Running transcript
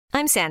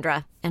I'm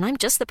Sandra, and I'm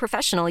just the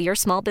professional your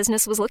small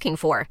business was looking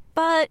for.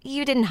 But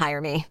you didn't hire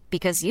me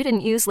because you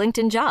didn't use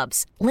LinkedIn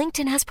Jobs.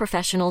 LinkedIn has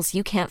professionals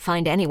you can't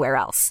find anywhere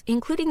else,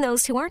 including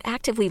those who aren't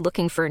actively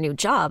looking for a new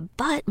job,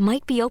 but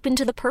might be open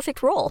to the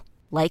perfect role,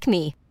 like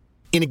me.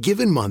 In a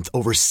given month,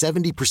 over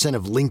 70%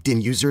 of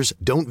LinkedIn users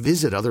don't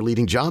visit other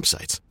leading job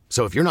sites.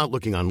 So if you're not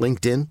looking on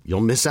LinkedIn,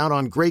 you'll miss out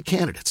on great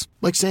candidates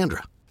like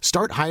Sandra.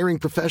 Start hiring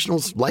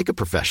professionals like a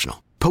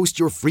professional. Post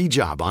your free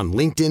job on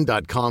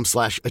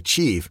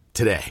linkedin.com/achieve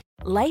today.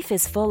 Life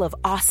is full of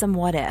awesome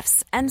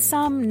what-ifs, and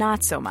some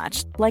not so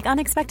much, like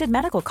unexpected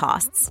medical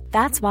costs.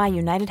 That's why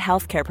United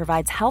Healthcare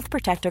provides Health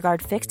Protector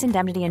Guard fixed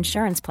indemnity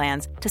insurance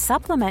plans to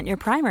supplement your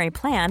primary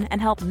plan and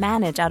help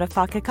manage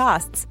out-of-pocket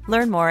costs.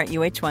 Learn more at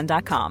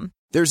uh1.com.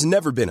 There's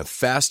never been a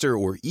faster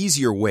or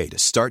easier way to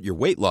start your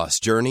weight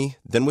loss journey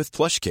than with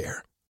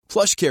PlushCare.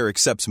 PlushCare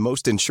accepts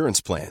most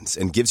insurance plans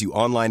and gives you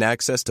online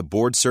access to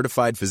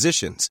board-certified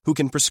physicians who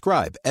can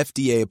prescribe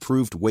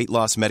FDA-approved weight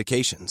loss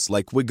medications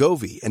like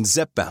Wegovy and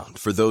Zepbound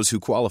for those who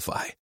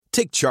qualify.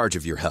 Take charge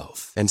of your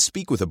health and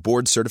speak with a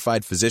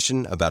board-certified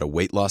physician about a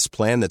weight loss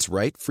plan that's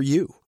right for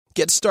you.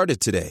 Get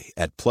started today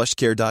at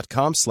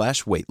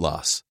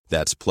plushcare.com/weight-loss.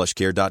 That's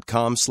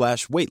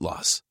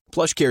plushcare.com/weight-loss.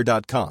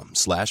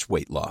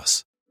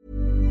 plushcare.com/weight-loss.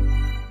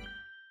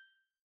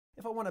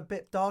 If I want a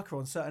bit darker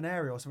on certain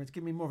area or something to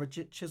give me more of a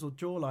chiseled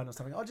jawline or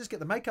something, I'll just get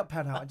the makeup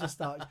pen out and just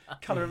start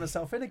colouring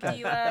myself in again. Do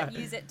you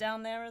use it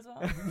down there as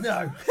well?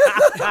 No.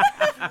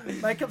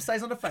 Makeup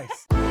stays on the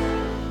face.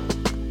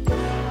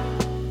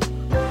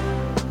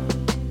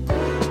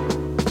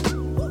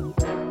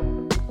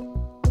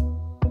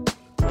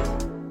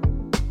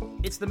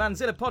 It's the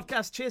Manzilla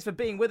Podcast. Cheers for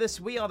being with us.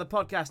 We are the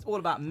podcast all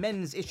about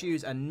men's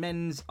issues and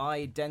men's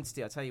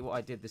identity. I'll tell you what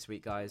I did this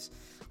week, guys.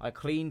 I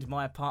cleaned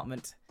my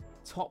apartment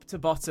top to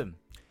bottom.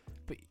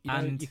 But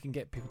you can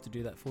get people to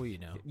do that for you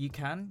now. You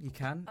can.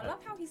 I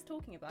love how he's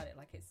talking about it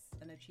like it's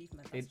an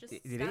achievement. That's just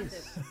it standard.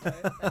 is.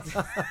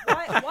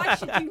 Why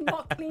should you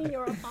not clean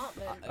your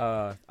apartment?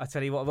 I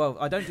tell you what, well,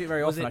 I don't do it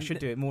very often. I should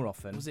do it more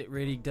often. Was it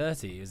really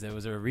dirty? Was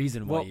there a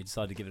reason why you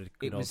decided to give it a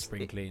good old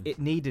spring clean? It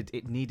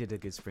needed a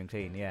good spring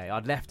clean, yeah.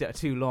 I'd left it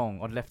too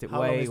long. I'd left it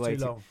way too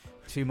long.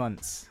 2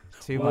 months.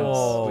 2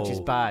 months, which is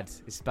bad.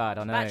 It's bad,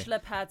 I know. Bachelor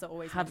pads are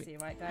always messy,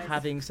 right, guys?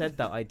 Having said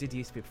that, I did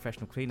used to be a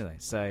professional cleaner, though.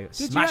 So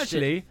did you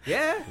actually? It.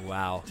 Yeah.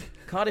 Wow.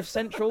 Cardiff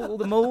Central, all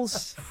the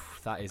malls.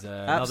 That is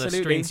another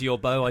string to your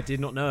bow I did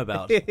not know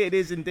about. It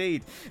is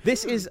indeed.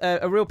 This is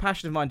a real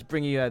passion of mine to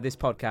bring you this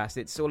podcast.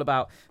 It's all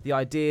about the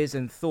ideas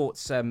and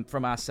thoughts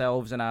from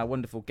ourselves and our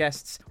wonderful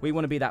guests. We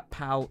want to be that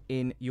pal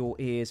in your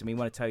ears, and we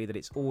want to tell you that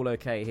it's all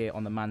okay here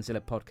on the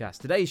Manzilla Podcast.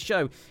 Today's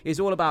show is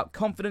all about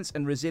confidence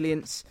and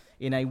resilience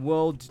in a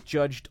world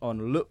judged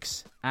on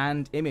looks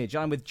and image.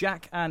 I'm with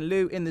Jack and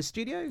Lou in the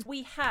studio.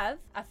 We have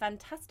a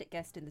fantastic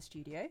guest in the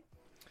studio.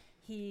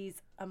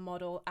 He's a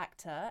model,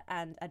 actor,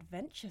 and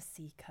adventure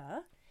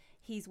seeker.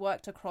 He's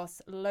worked across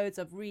loads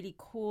of really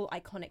cool,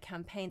 iconic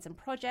campaigns and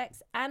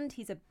projects, and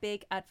he's a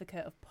big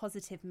advocate of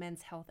positive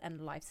men's health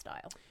and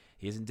lifestyle.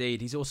 He is indeed.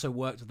 He's also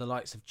worked with the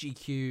likes of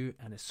GQ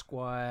and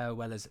Esquire, as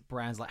well as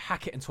brands like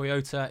Hackett and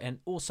Toyota, and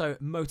also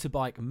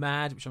Motorbike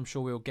Mad, which I'm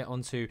sure we'll get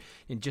onto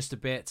in just a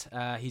bit.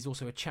 He's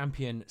also a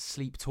champion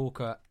sleep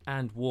talker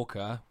and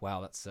walker.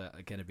 Wow, that's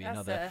going to be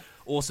another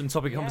awesome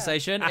topic of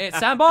conversation. It's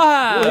Sam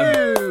Barham!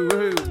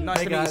 Woohoo!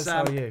 Nice to meet you,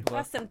 Sam. How are you?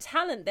 That's some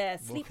talent there.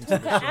 Sleep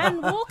talker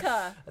and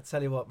walker. I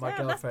tell you what, my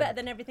girlfriend... That's better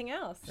than everything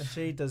else.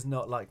 She does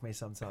not like me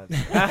sometimes.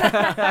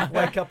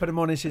 Wake up in the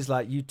morning, she's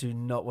like, you do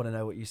not want to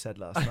know what you said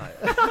last night.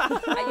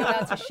 Are you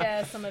allowed to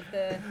share some of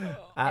the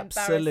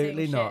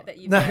Absolutely embarrassing not. shit that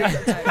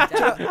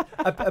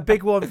you've A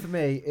big one for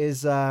me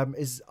is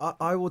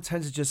I will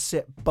tend to just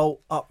sit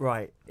bolt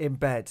upright in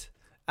bed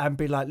and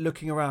be like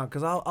looking around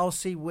because I'll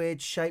see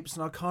weird shapes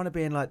and I'll kind of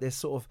be in like this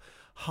sort of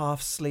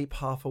half sleep,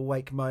 half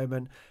awake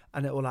moment,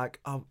 and it will like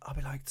I'll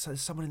be like, so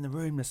there's someone in the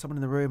room,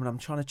 and I'm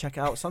trying to check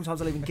it out.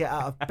 Sometimes I'll even get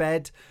out of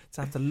bed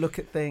to have to look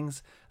at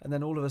things, and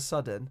then all of a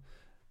sudden,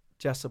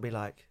 Jess will be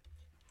like,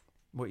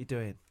 "What are you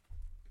doing?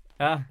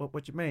 What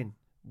do you mean?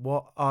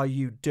 What are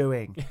you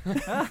doing?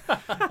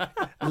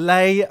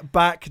 Lay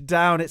back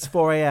down. It's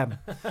 4 a.m.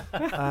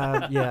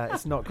 Yeah,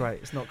 it's not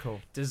great. It's not cool.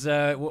 Does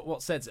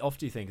what sets it off?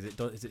 Do you think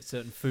is it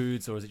certain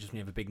foods, or is it just when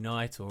you have a big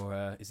night,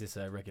 or is this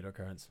a regular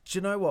occurrence? Do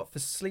you know what? For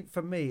sleep,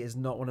 for me, is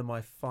not one of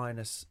my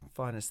finest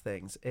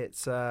things.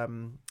 It's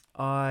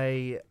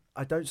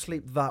I don't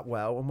sleep that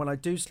well, and when I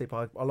do sleep,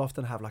 I'll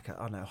often have like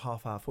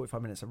half hour,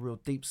 45 minutes of real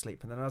deep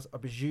sleep, and then I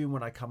presume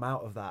when I come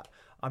out of that,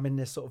 I'm in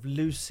this sort of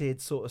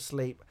lucid sort of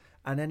sleep,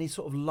 and any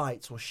sort of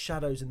lights or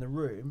shadows in the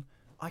room,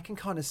 I can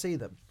kind of see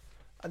them.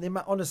 And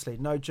honestly,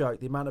 no joke,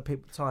 the amount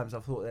of times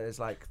I've thought there's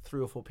like 3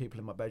 or 4 people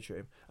in my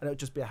bedroom, and it would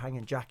just be a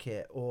hanging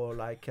jacket or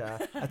like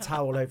a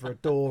towel over a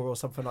door or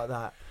something like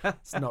that.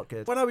 It's not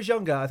good. When I was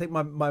younger, I think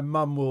my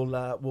mum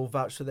will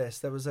vouch for this.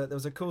 There was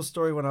a cool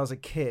story when I was a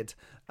kid.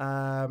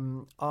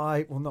 Not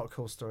a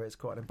cool story. It's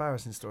quite an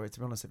embarrassing story, to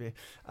be honest with you.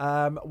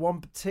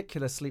 One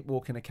particular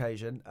sleepwalking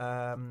occasion,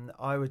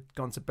 I had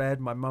gone to bed.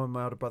 My mum and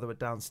my older brother were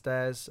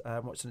downstairs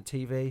watching the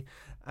TV,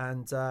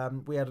 And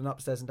we had an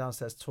upstairs and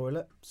downstairs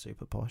toilet,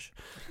 super posh.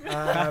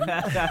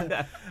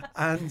 I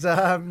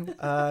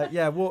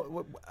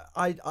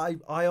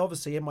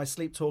obviously in my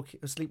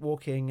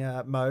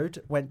sleepwalking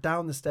mode went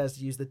down the stairs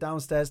to use the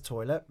downstairs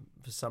toilet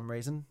for some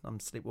reason. I'm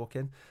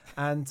sleepwalking,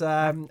 and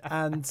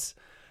thought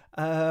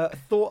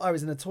I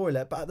was in a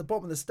toilet, but at the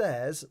bottom of the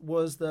stairs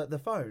was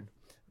the phone.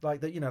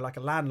 Like like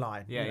a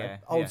landline,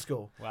 old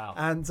school. Wow.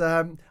 And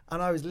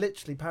I was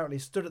literally apparently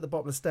stood at the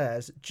bottom of the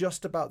stairs,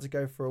 just about to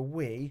go for a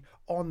wee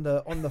on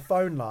the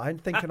phone line,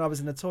 thinking I was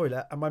in the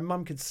toilet, and my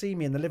mum could see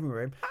me in the living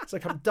room, so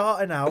come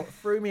darting out,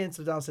 threw me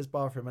into the downstairs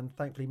bathroom, and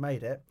thankfully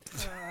made it.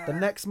 The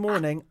next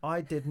morning,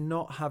 I did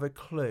not have a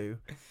clue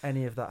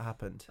any of that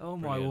happened. Oh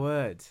my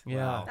word!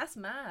 Yeah, Wow. That's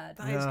mad.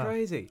 That is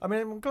crazy. I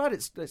mean, I'm glad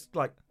it's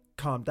like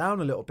calmed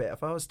down a little bit.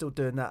 If I was still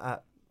doing that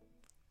at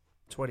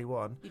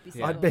 21, You'd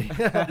be I'd be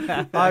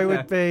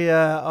I'd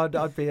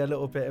be a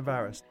little bit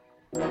embarrassed.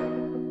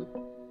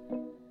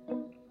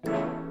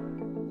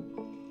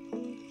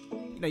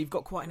 You've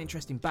got quite an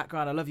interesting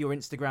background. I love your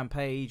Instagram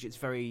page. It's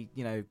very,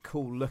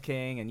 cool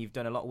looking, and you've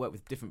done a lot of work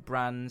with different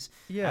brands.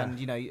 Yeah.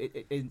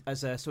 And,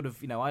 as a sort of,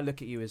 I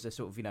look at you as a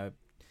sort of,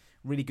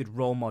 really good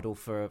role model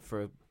for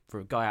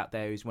a guy out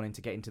there who's wanting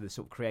to get into the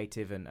sort of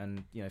creative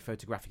and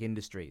photographic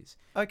industries.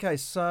 Okay,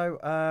 so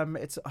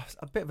it's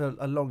a bit of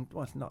a long,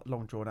 well, it's not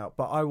long drawn out,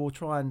 but I will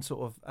try and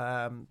sort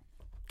of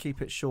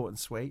keep it short and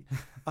sweet.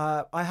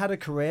 I had a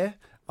career.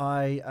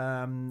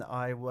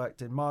 I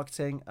worked in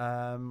marketing,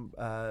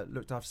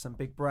 looked after some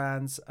big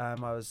brands. I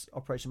was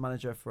operation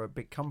manager for a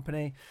big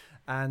company,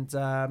 and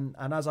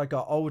as I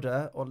got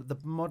older, the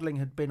modelling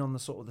had been on the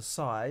sort of the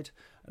side,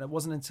 and it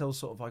wasn't until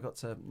sort of I got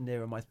to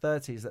nearer my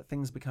 30s that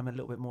things became a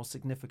little bit more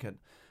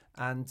significant,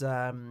 and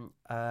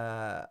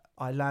I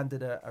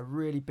landed a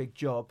really big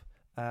job.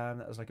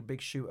 That was like a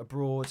big shoot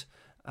abroad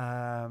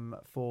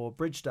for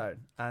Bridgestone,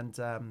 and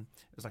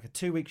it was like a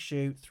 2-week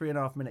shoot,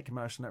 3.5-minute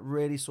commercial that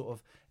really sort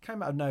of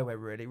came out of nowhere.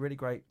 Really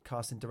great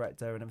casting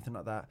director and everything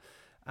like that.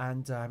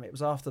 And it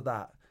was after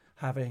that,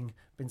 having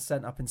been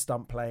sent up in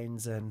stunt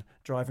planes and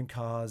driving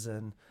cars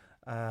and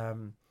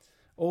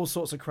all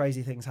sorts of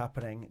crazy things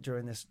happening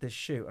during this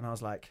shoot, and I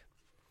was like,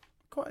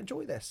 quite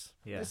enjoy this.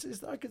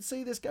 I could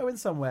see this going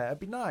somewhere. It'd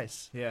be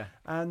nice.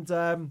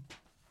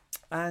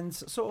 And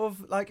sort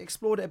of like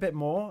explored it a bit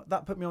more.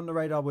 That put me on the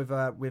radar with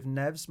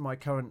Nevs, my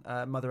current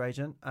mother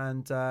agent,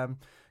 and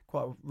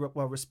quite a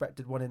well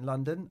respected one in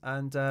London,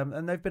 and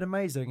they've been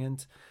amazing.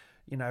 And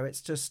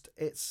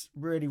it's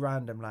really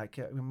random. Like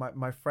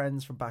my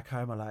friends from back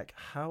home are like,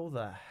 "How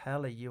the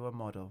hell are you a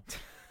model?"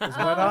 Because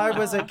when I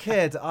was a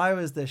kid, I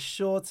was the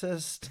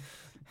shortest,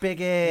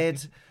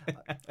 big-eared.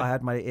 I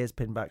had my ears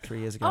pinned back 3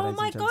 years ago. Oh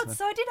my God,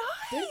 so did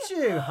I. Did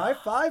you? High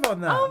five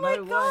on that. Oh my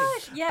No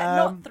gosh. way. Yeah,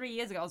 not 3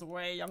 years ago. I was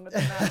way younger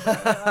than that.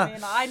 But, I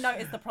mean, I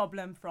noticed the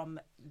problem from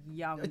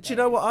young days. Do you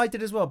know what I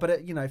did as well?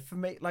 But, for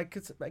me, like,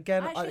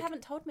 again... I actually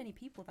haven't told many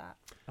people that.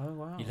 Oh,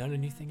 wow. You learn a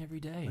new thing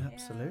every day.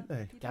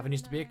 Absolutely. Gavin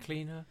used to be a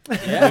cleaner.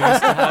 Yeah.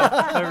 used to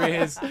have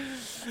careers.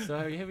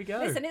 So here we go.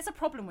 Listen, it's a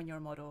problem when you're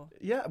a model.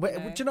 Yeah,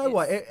 but do you know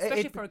what?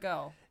 Especially for a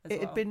girl. It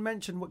had been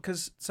mentioned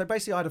because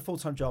basically I had a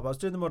full-time job. I was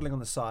doing the modelling on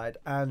the side,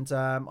 and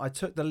I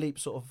took the leap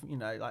sort of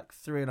like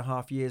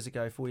 4 years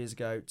ago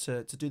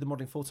to do the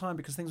modelling full-time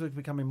because things were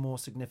becoming more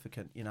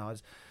significant. I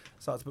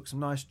started to book some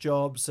nice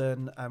jobs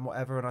and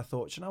whatever, and I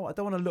thought, I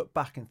don't want to look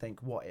back and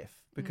think what if,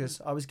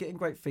 because I was getting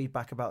great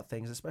feedback about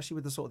things, especially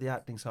with the sort of the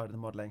acting side of the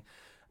modelling.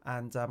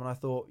 And I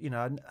thought,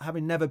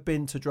 having never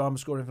been to drama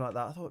school or anything like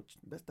that, I thought,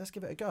 let's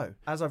give it a go.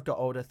 As I've got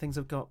older, things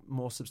have got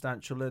more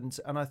substantial, and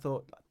I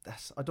thought,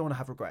 I don't want to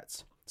have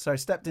regrets. So I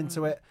stepped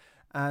into it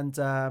and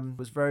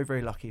was very,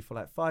 very lucky for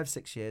like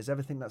 5-6 years.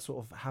 Everything that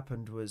sort of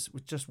happened was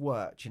just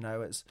worked,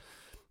 it's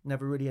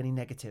never really any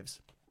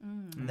negatives.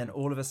 And then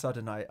all of a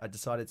sudden, I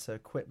decided to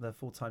quit the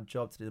full-time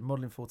job to do the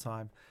modelling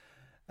full-time.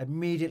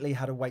 Immediately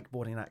had a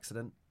wakeboarding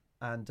accident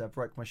and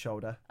broke my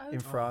shoulder in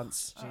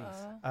France,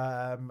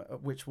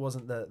 which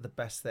wasn't the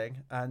best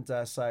thing. And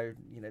so,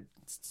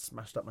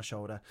 smashed up my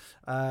shoulder.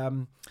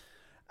 And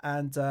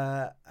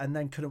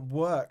then couldn't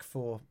work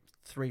for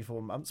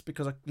 3-4 months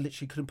because I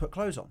literally couldn't put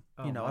clothes on.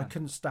 I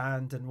couldn't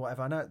stand and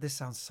whatever. I know this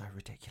sounds so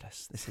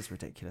ridiculous. This is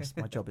ridiculous.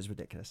 My job is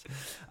ridiculous.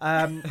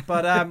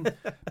 But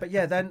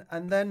yeah,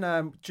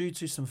 then due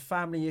to some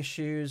family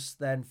issues,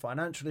 then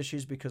financial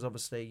issues, because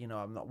obviously,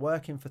 I'm not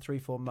working for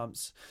 3-4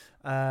 months.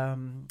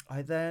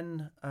 I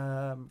then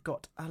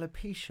got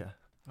alopecia.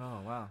 Oh,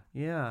 wow.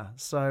 Yeah.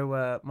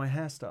 So my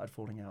hair started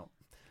falling out.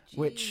 Jeez.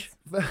 Which,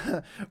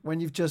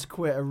 when you've just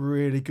quit a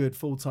really good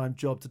full-time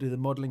job to do the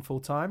modelling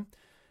full-time,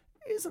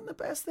 isn't the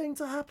best thing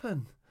to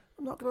happen.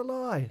 I'm not going to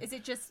lie. Is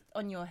it just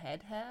on your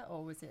head hair,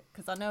 or was it...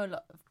 Because I know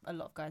a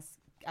lot of guys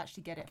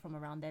actually get it from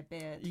around their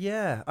beard.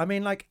 Yeah. I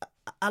mean, like,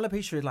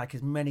 alopecia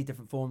is many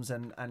different forms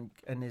and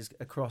is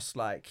across,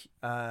 like...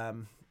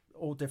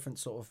 all different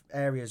sort of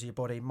areas of your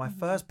body. My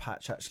first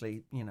patch,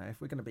 actually,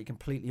 if we're going to be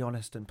completely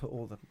honest and put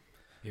all the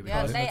Here we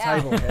Yeah, go. lay the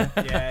out. table here.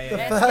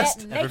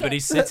 Everybody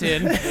sit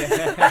in.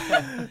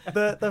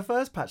 The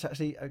first patch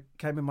actually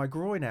came in my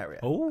groin area,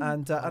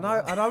 and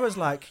I was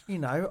like,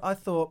 I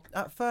thought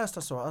at first I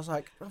saw it, I was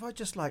like, have I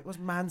just was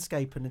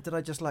manscaping, and did I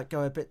just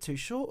go a bit too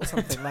short or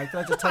something? Did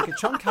I just take a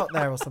chunk out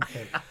there or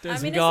something? Doing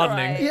some it's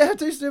gardening. alright. Yeah,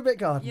 do a bit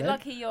gardening. You're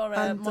lucky your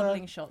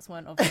modelling shots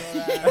weren't of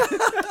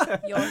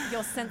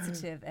your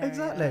sensitive area,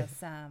 Exactly.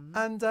 Sam.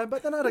 And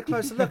but then I had a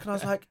closer look, and I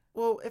was like,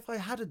 well, if I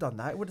had done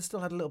that, it would have still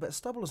had a little bit of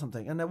stubble or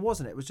something, and there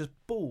wasn't. It was just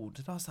bald,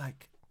 and I was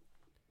like,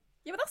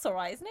 Yeah, but that's all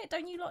right, isn't it?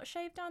 Don't you lot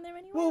shave down there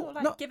anyway? well,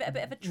 Or give it a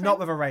bit of a trim? not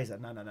with a razor.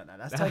 No.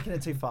 That's taking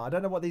it too far. I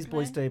don't know what these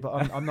boys do,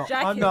 but I'm not.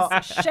 Jack I'm is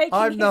not shaking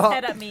I'm his not-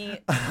 head at me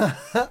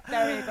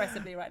very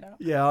aggressively right now.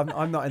 Yeah,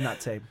 I'm not in that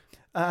team.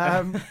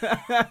 But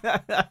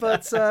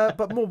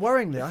more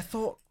worryingly, I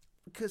thought,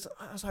 because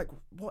I was like,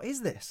 what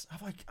is this?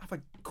 Have I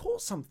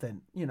caught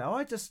something?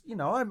 I just,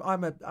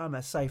 I'm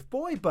a safe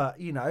boy, but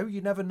you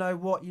never know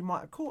what you might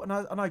have caught,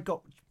 and I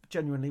got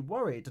genuinely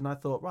worried, and I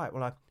thought, right,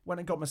 well, I went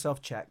and got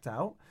myself checked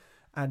out,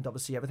 and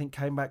obviously everything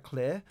came back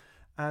clear,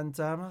 and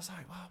I was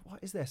like, well, what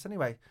is this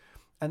anyway?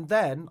 And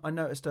then I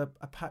noticed a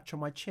patch on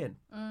my chin,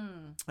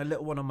 a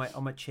little one on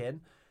my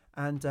chin,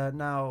 and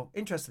now,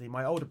 interestingly,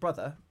 my older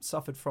brother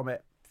suffered from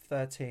it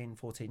 13,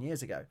 14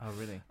 years ago. Oh,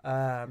 really?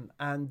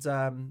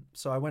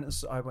 So I went and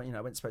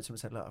spoke to him and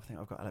said, look, I think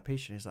I've got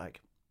alopecia. He's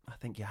like, I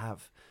think you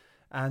have.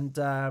 And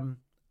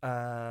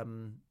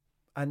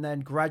then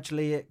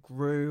gradually it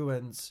grew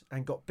and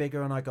got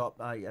bigger, and I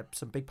had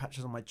some big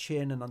patches on my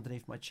chin and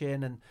underneath my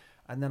chin, and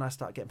then I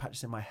started getting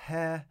patches in my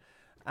hair,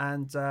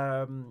 and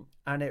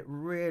it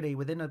really,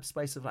 within a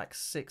space of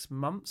 6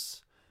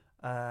 months,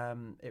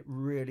 it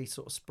really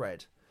sort of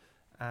spread,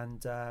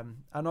 and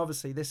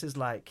obviously this is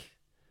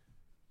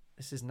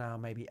now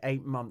maybe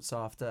 9 months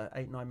after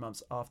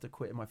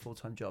quitting my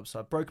full-time job. So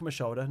I've broken my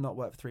shoulder, not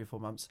worked for 3 or 4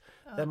 months.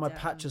 Then my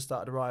patches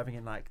started arriving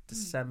in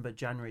December,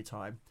 January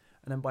time.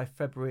 And then by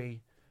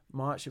February,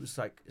 March, it was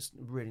it's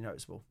really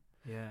noticeable.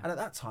 Yeah. And at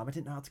that time, I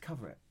didn't know how to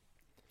cover it.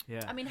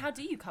 Yeah. I mean, how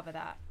do you cover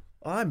that?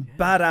 I'm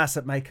badass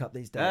at makeup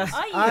these days.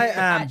 Are you? I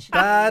am Actually?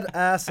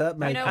 badass at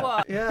makeup. You know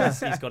what? Yeah.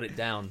 He's got it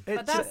down.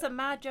 But that's a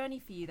mad journey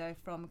for you, though,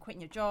 from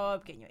quitting your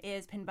job, getting your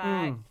ears pinned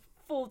back,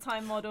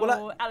 full-time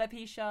model,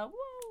 alopecia. Woo.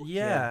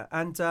 Yeah.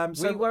 And so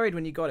were you worried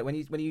when you got it? When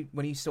you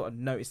sort of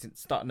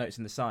started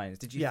noticing the signs?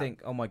 Did you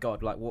think, oh my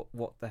god,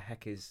 what the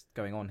heck is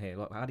going on here?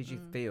 How did you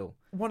feel?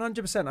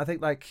 100%. I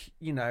think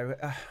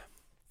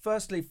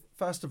first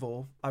of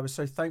all, I was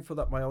so thankful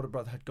that my older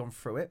brother had gone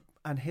through it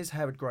and his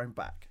hair had grown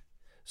back.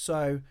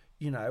 So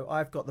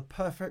I've got the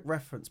perfect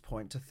reference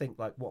point to think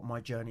what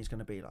my journey is going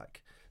to be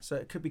like. So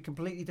it could be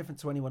completely different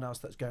to anyone else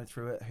that's going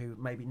through it, who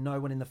maybe no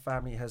one in the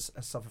family has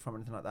suffered from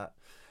anything like that.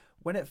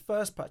 When it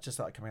first patches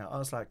started coming out, I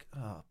was like,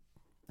 oh,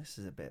 this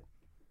is a bit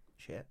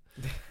shit.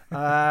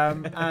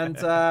 And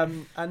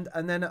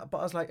then, but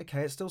I was like,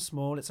 okay, it's still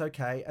small, it's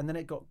okay. And then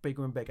it got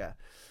bigger and bigger.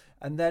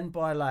 And then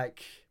by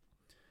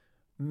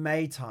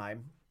May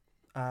time,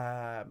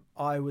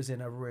 I was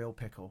in a real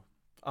pickle.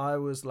 I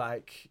was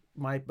my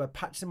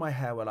patches in my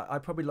hair were I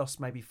probably lost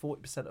maybe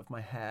 40% of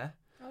my hair.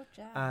 Oh,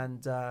 Jack.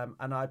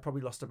 And I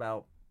probably lost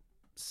about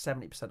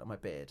 70% of my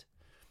beard.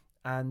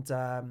 And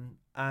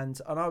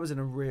I was in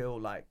a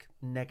real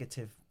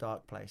negative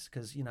dark place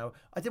because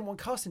I didn't want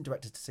casting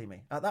directors to see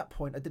me. At that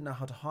point I didn't know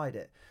how to hide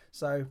it.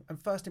 So, and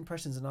first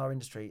impressions in our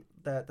industry,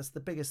 that's the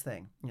biggest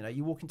thing.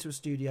 You walk into a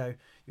studio,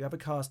 you have a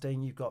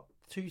casting, you've got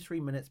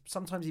 2-3 minutes,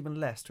 sometimes even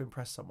less, to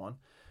impress someone.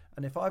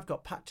 And if I've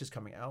got patches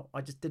coming out,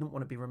 I just didn't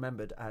want to be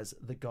remembered as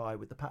the guy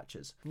with the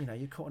patches.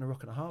 You're caught in a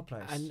rock and a hard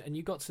place. And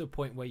you got to a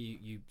point where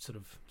you sort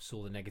of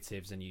saw the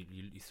negatives and you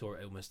saw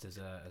it almost as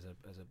a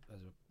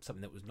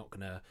something that was not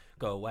going to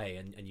go away,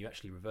 and you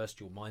actually reversed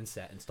your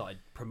mindset and started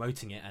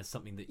promoting it as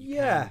something that you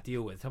can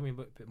deal with. Tell me a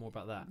bit more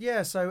about that.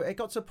 Yeah, so it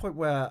got to a point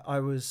where I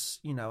was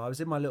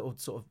in my little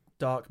sort of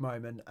dark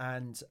moment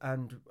and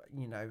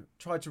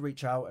tried to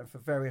reach out, and for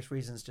various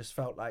reasons just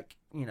felt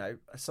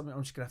something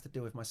I'm just going to have to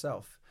deal with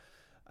myself.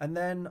 And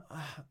then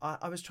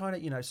I was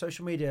trying to,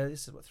 social media,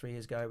 this is 3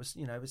 years ago, it was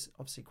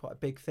obviously quite a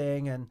big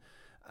thing. And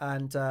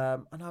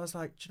I was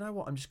like, do you know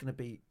what? I'm going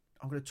to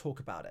talk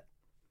about it.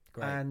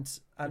 Great. And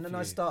then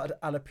I started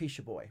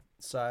Alopecia Boy.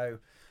 So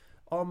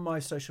on my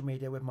social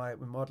media with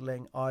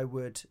modeling, I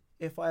would,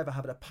 if I ever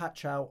had a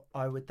patch out,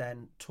 I would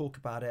then talk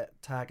about it,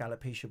 tag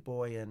Alopecia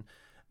Boy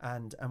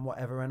and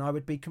whatever. And I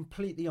would be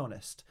completely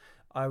honest.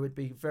 I would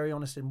be very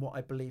honest in what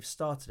I believe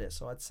started it.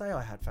 So I'd say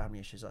I had family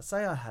issues. I'd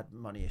say I had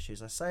money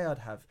issues. I'd say I'd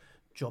have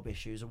job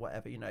issues or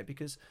whatever,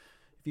 because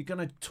if you're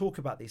going to talk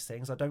about these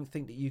things, I don't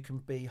think that you can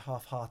be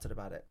half-hearted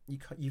about it.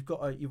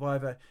 You've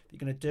either, if you're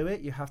going to do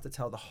it, you have to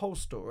tell the whole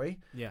story.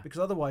 Yeah.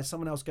 Because otherwise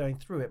someone else going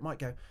through it might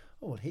go,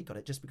 oh, well, he got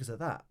it just because of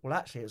that. Well,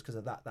 actually, it was because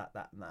of that,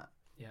 and that.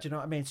 Yeah. Do you know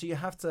what I mean? So you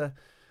have to...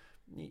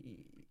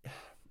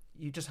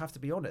 You just have to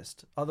be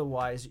honest.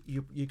 Otherwise,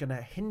 you're going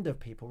to hinder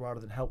people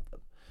rather than help them.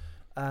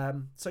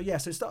 So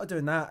started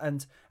doing that,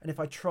 and if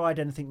I tried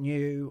anything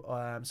new,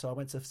 so I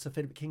went to Sir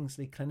Philip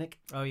Kingsley Clinic.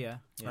 Oh yeah.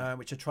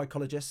 Which are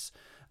trichologists,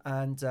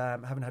 and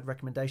haven't had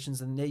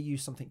recommendations, and they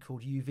use something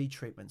called UV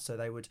treatment. So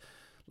they would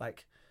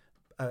like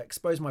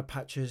expose my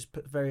patches,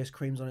 put various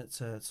creams on it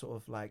to sort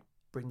of like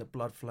bring the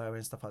blood flow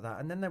and stuff like that,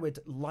 and then they would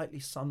lightly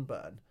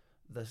sunburn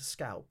the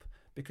scalp,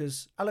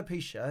 because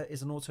alopecia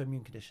is an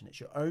autoimmune condition. It's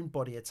your own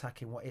body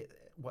attacking what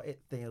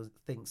it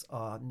thinks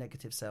are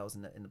negative cells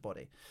in the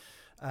body.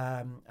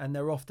 And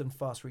they're often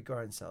fast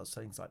regrowing cells,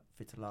 so things like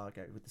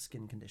vitiligo with the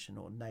skin condition,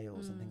 or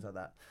nails and things like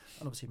that.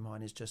 And obviously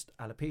mine is just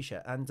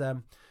alopecia.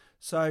 And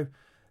so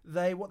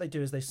what they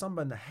do is they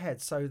sunburn the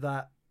head so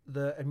that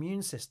the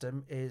immune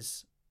system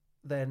is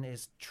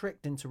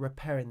tricked into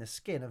repairing the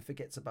skin and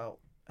forgets about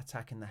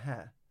attacking the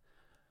hair.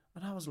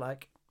 And I was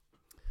like,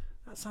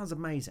 that sounds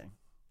amazing,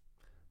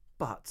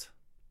 but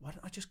why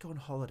don't I just go on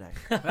holiday?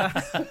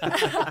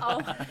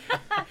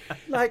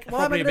 Like,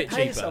 why am I going to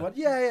pay someone?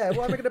 Yeah.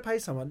 Why am I going to pay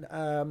someone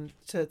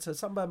to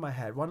sunburn my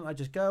head? Why don't I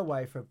just go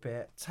away for a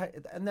bit?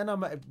 And then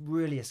I'm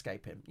really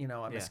escaping. You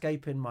know, I'm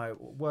escaping my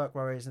work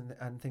worries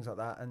and things like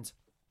that. And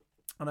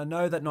I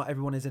know that not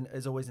everyone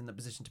is always in the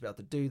position to be able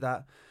to do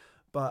that,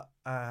 but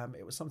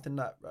it was something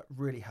that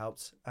really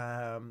helped.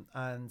 And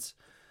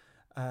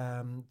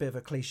bit of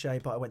a cliche,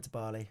 but I went to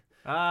Bali.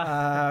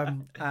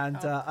 And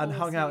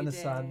hung out in the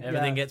sun.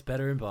 Everything gets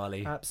better in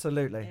Bali.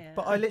 Absolutely. Yeah.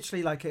 But I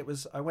literally, like,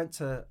 I went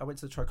to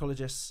the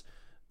trichologists.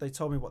 They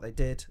told me what they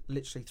did.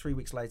 Literally 3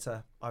 weeks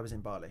later, I was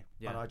in Bali.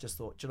 And I just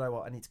thought, do you know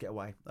what? I need to get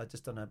away. I'd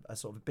just done a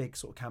sort of a big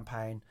sort of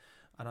campaign,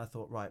 and I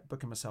thought, right,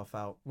 booking myself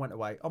out. Went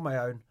away on my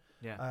own.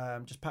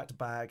 Just packed a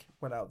bag,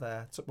 went out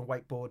there, took my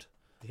wakeboard,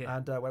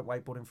 and went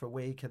wakeboarding for a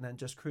week, and then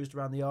just cruised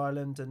around the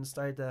island and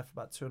stayed there for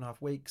about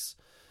 2.5 weeks.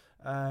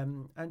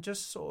 And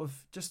just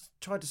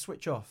tried to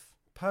switch off.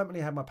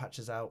 Permanently had my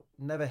patches out,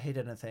 never hid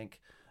anything,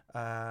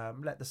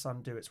 let the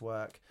sun do its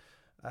work.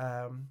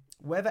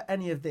 Whether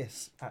any of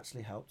this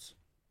actually helped,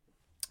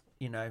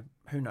 you know,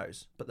 who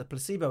knows? But the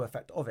placebo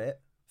effect of it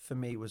for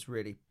me was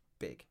really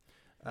big.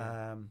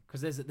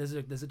 Because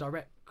there's a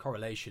direct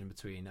correlation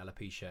between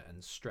alopecia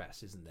and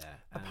stress, isn't there?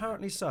 And,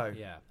 apparently so.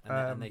 Yeah,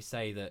 and they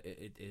say that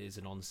it is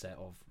an onset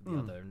of the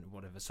other and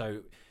whatever.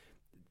 So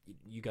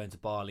you going to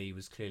Bali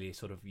was clearly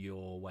sort of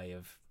your way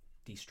of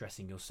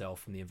de-stressing yourself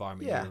from the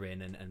environment you were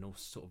in, and also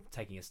sort of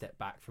taking a step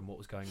back from what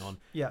was going on.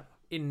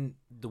 In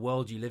the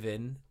world you live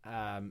in,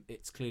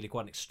 it's clearly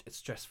quite a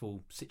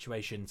stressful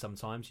situation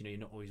sometimes. You know, you're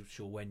not always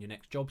sure when your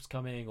next job's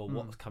coming or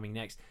what's coming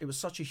next. It was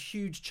such a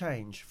huge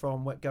change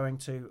from going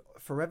to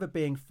forever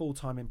being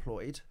full-time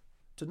employed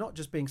to not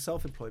just being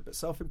self-employed, but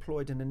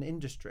self-employed in an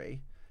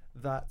industry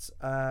that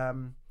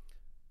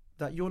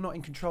you're not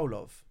in control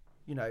of.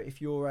 You know,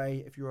 if you're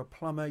a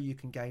plumber, you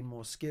can gain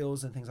more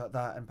skills and things like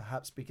that, and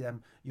perhaps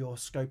your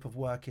scope of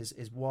work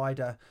is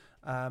wider.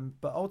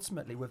 But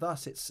ultimately, with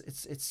us,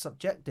 it's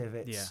subjective.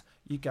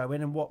 You go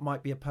in, and what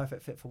might be a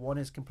perfect fit for one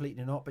is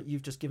completely not. But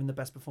you've just given the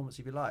best performance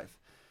of your life.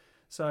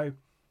 So,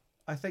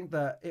 I think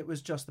that it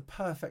was just the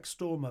perfect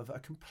storm of a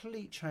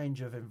complete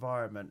change of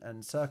environment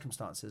and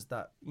circumstances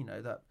that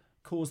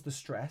caused the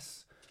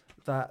stress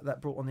that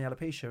brought on the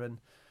alopecia. And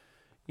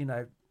you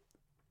know,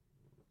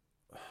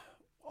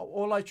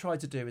 all I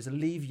tried to do is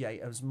alleviate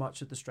as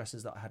much of the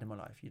stresses that I had in my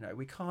life. You know,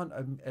 we can't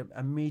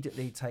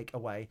immediately take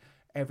away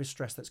every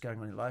stress that's going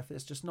on in life.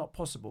 It's just not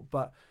possible.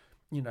 But,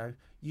 you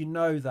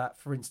know that,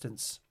 for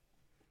instance,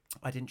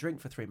 I didn't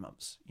drink for 3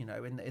 months, you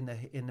know,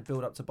 in the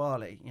build up to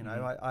Bali. You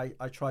know,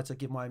 I tried to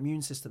give my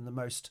immune system the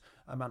most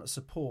amount of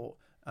support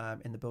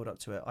in the build up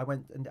to it. I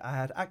went and I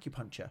had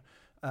acupuncture.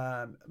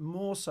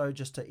 More so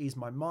just to ease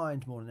my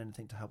mind more than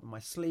anything, to help with my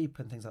sleep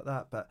and things like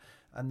that.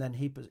 And then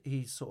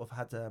he sort of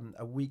had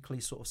a weekly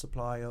sort of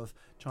supply of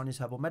Chinese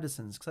herbal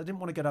medicines, because I didn't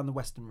want to go down the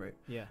Western route.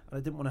 And I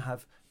didn't want to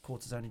have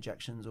cortisone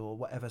injections or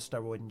whatever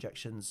steroid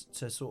injections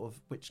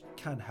which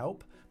can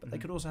help, but they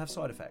could also have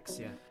side effects.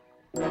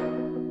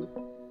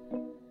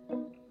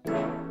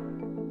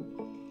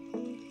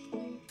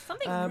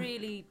 Something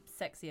really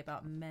sexy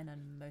about men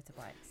and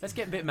motorbikes. Let's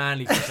get a bit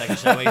manly for a second,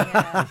 shall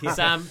we?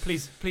 Sam,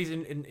 please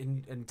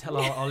and tell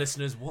our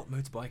listeners, what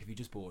motorbike have you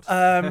just bought?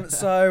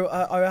 So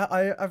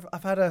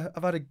I've had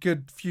a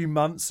good few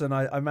months, and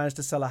I managed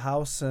to sell a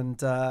house, and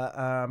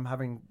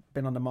having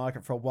been on the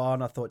market for a while,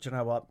 and I thought, you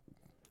know what,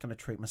 I'm going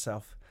to treat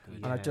myself.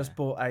 And I just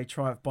bought a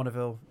Triumph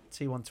Bonneville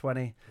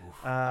T120.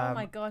 Oh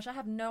my gosh, I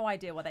have no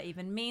idea what that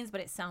even means,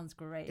 but it sounds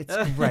great. It's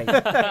great.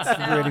 It's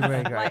really,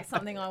 really great. Like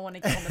something I want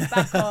to get on the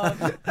back of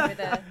with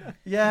a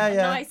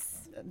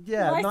nice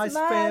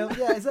feel.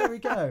 Yeah, there we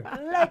go.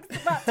 Legs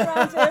wrapped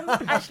around him.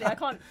 Actually, I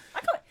can't.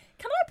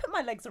 Can I put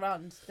my legs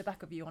around the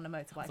back of you on a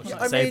motorbike?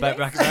 I say back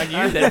around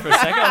you then for a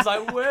second. I was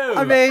like, whoa.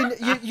 I mean,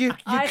 you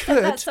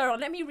could. Sorry,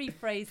 let me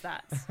rephrase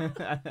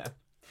that.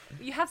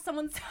 You have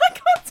someone's. I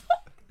can't talk.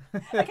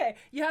 Okay,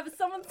 you have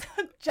someone.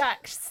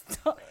 Jack,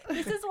 stop.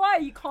 This is why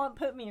you can't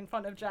put me in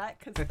front of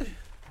Jack, because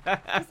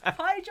just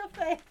hide your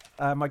face.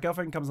 My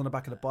girlfriend comes on the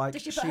back of the bike.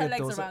 Does she put her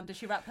legs around? Does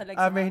she wrap her legs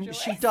around? I mean,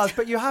 she does,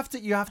 but you have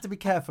to be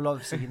careful.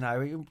 Obviously, you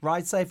know,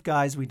 ride safe,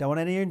 guys. We don't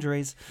want any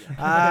injuries.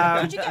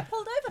 Did you get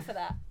pulled over for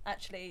that.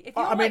 Actually, if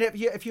I mean, like,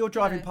 if you're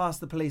driving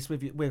past the police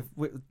with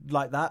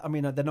like that, I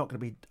mean, they're not going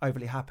to be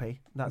overly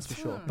happy. That's for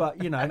sure. But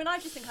I mean, I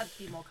just think I'd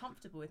be more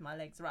comfortable with my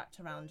legs wrapped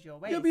around your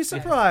waist. you'll be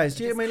surprised.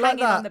 Just I mean, hanging like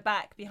that. on the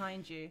back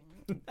behind you.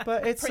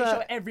 But it's Pretty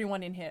sure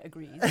everyone in here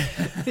agrees.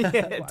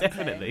 Yeah,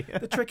 definitely.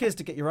 the trick is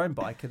to get your own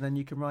bike, and then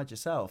you can ride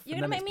yourself. You're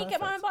and gonna then make me it's get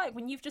my own perfect. bike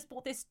when you've just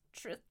bought this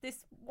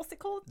what's it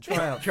called?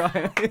 Triumph.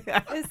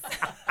 This-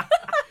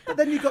 But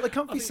then you've got the I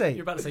comfy think seat.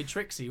 you're about to say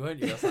Trixie, weren't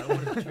you? That's like,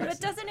 what a Trixie.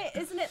 But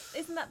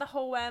isn't that the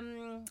whole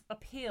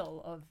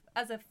appeal of,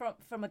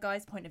 from a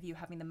guy's point of view,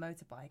 having the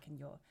motorbike and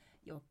your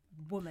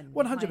woman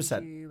 100%.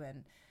 behind you,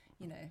 and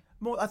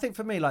More, I think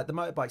for me, like the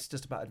motorbike's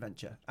just about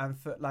adventure, and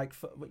for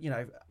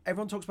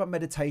everyone talks about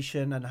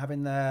meditation and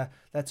having their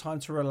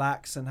time to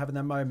relax and having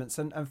their moments,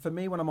 and for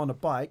me, when I'm on a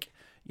bike,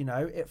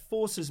 it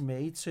forces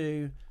me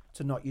to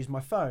not use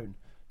my phone,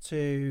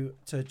 to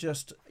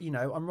just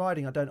I'm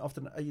riding. I don't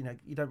often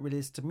you don't really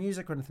listen to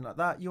music or anything like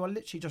that. You are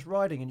literally just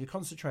riding and you're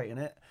concentrating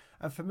it,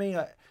 and for me,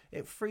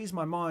 it frees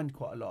my mind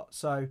quite a lot.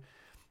 So,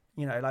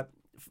 like.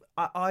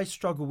 I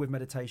struggle with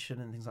meditation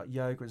and things like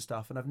yoga and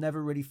stuff, and I've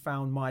never really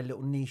found my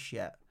little niche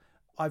yet.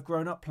 I've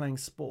grown up playing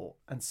sport,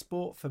 and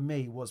sport for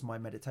me was my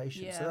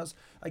meditation. Yeah. So that's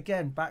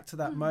again back to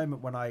that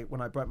moment when I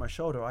broke my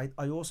shoulder. I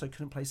also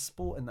couldn't play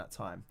sport in that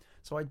time,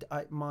 so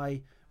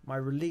my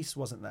release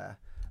wasn't there,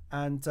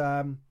 and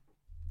I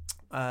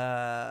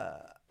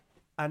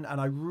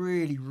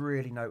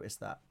really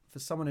noticed that for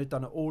someone who'd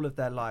done it all of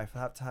their life,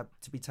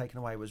 to be taken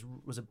away was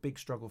a big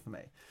struggle for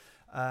me.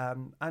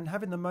 And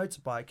having the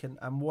motorbike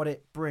and what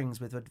it brings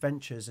with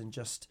adventures and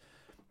just,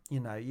 you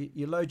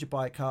load your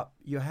bike up,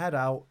 you head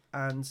out,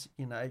 and,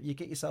 you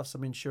get yourself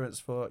some insurance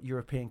for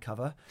European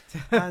cover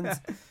and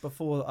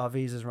before our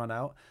visas run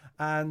out.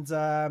 And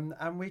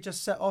we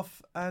just set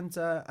off and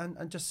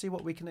just see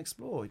what we can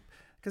explore.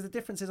 Because the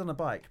difference is on a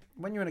bike,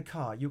 when you're in a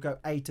car, you'll go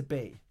A to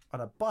B.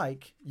 On a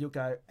bike, you'll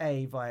go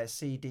A via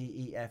C, D,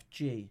 E, F,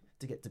 G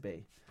to get to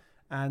B.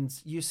 And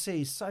you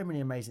see so many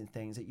amazing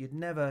things that you'd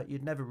never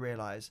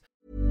realize.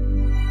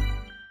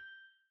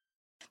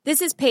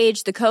 This is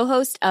Paige, the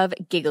co-host of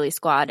Giggly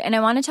Squad, and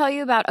I want to tell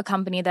you about a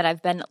company that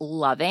I've been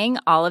loving,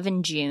 Olive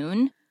 &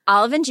 June.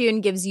 Olive &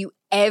 June gives you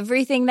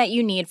everything that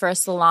you need for a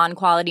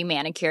salon-quality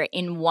manicure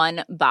in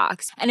one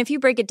box. And if you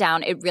break it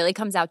down, it really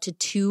comes out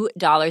to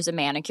 $2 a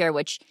manicure,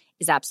 which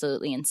is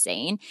absolutely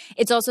insane.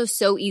 It's also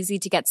so easy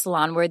to get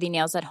salon-worthy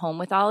nails at home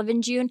with Olive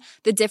 & June.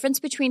 The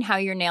difference between how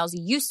your nails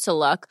used to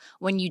look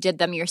when you did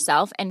them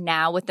yourself and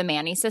now with the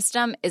Mani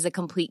system is a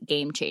complete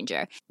game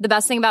changer. The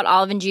best thing about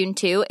Olive & June,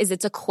 too, is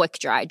it's a quick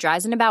dry.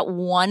 Dries in about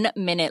 1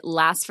 minute,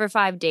 lasts for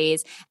 5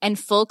 days, and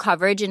full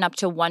coverage in up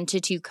to 1 to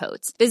 2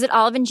 coats. Visit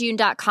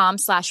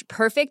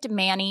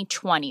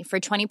oliveandjune.com/perfectmani20 for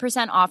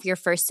 20% off your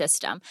first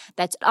system.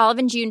 That's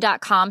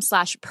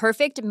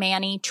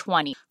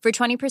oliveandjune.com/perfectmani20 for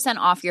 20%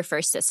 off your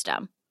first system.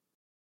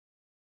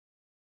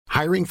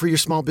 Hiring for your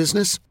small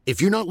business?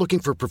 If you're not looking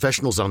for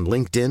professionals on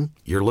LinkedIn,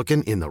 you're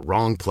looking in the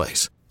wrong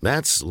place.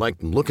 That's like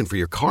looking for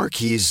your car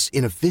keys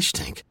in a fish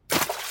tank.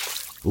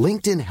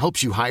 LinkedIn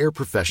helps you hire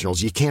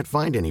professionals you can't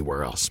find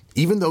anywhere else,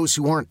 even those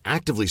who aren't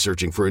actively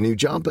searching for a new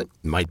job but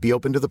might be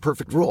open to the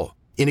perfect role.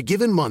 In a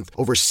given month,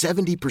 over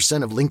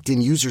 70% of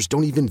LinkedIn users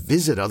don't even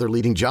visit other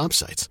leading job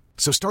sites.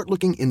 So start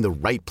looking in the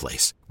right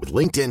place. With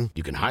LinkedIn,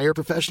 you can hire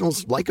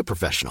professionals like a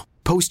professional.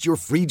 Post your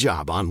free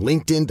job on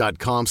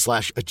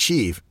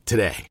linkedin.com/achieve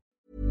today.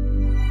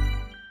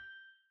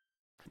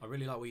 I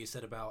really like what you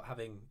said about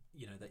having,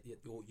 that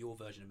your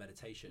version of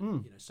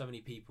meditation. So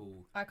many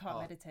people. I can't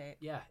meditate.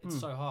 Yeah, it's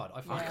so hard.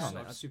 I find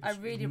I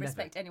really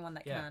respect anyone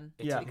that can.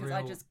 It's a because I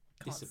real just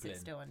can't discipline.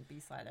 sit still and be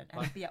silent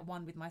and be at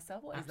one with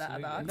myself. What is that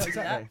Absolutely. about? No,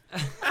 exactly.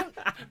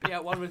 Be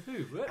at one with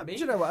who? Me? Do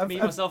you know what? Me,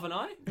 myself, and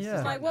I? Yeah.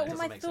 It's like, what were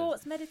Doesn't my make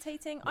thoughts? sense.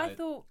 Meditating. No. I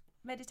thought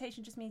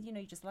meditation just means,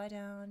 you just lie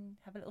down,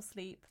 have a little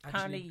sleep.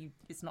 Apparently,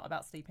 it's not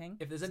about sleeping.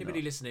 If there's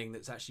anybody listening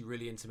that's actually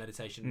really into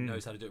meditation and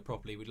knows how to do it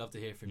properly, we'd love to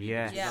hear from you.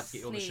 Yeah. We'd love to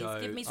get you on the please,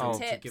 show. give me some to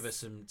tips. give us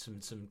some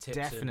tips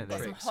Definitely. and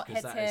tricks, Some hot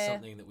because that is heads here.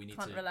 something that we need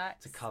Can't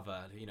relax. to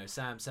cover.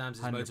 Sam's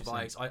his 100%.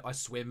 motorbikes. I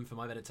swim for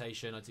my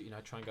meditation. I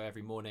try and go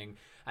every morning.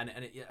 And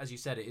as you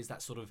said, it is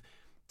that sort of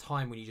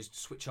time when you just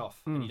switch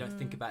off and you don't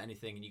think about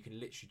anything, and you can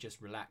literally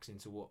just relax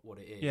into what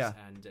it is. Yeah.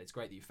 And it's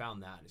great that you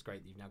found that, and it's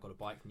great that you've now got a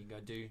bike and you can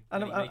go do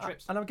And many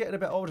trips. I'm getting a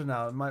bit older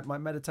now. And my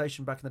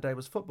meditation back in the day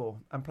was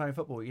football and playing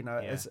football.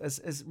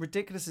 As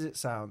ridiculous as it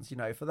sounds,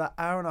 for that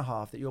hour and a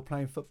half that you're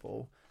playing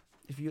football,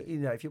 if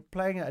you're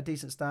playing at a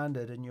decent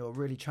standard and you're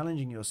really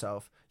challenging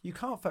yourself, you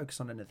can't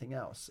focus on anything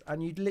else,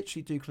 and you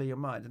literally do clear your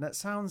mind. And that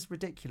sounds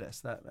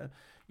ridiculous, but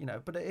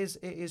it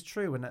is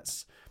true, and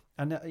that's.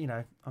 And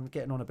I'm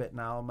getting on a bit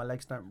now. My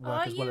legs don't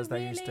work as well as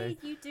they used to.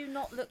 You do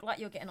not look like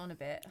you're getting on a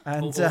bit.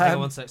 And hang on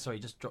one sec. Sorry,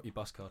 just drop your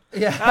bus card.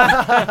 Yeah.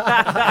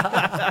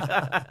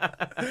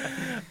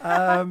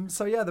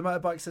 So the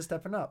motorbikes are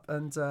stepping up,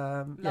 and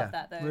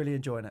that, though. really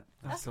enjoying it.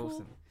 That's cool.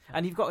 awesome.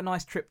 And you've got a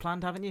nice trip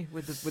planned, haven't you,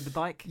 with the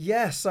bike?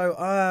 Yeah, so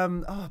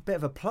a bit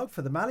of a plug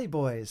for the Mali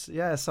boys.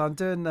 Yeah, so I'm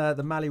doing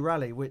the Mali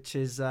Rally, which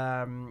is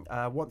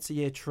a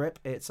once-a-year trip.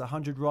 It's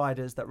 100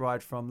 riders that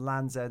ride from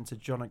Land's End to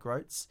John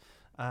O'Groats.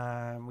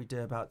 We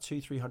do about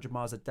 200-300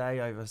 miles a day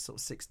over sort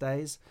of 6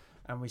 days.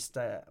 And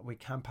we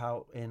camp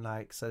out in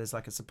so there's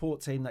like a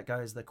support team that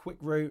goes the quick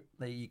route.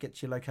 You get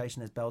to your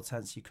location, there's bell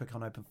tents, you cook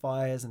on open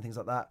fires and things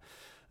like that.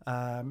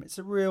 It's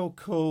a real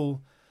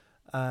cool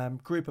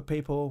group of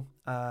people,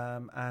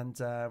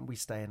 and we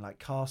stay in like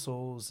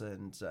castles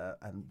and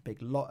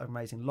big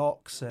amazing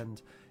locks,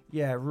 and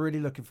yeah, really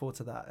looking forward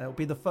to that. It'll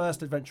be the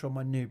first adventure on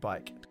my new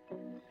bike.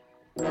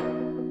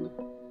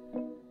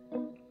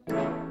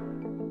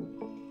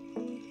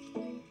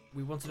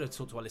 We wanted to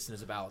talk to our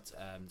listeners about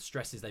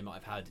stresses they might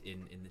have had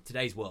in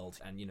today's world,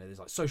 and there's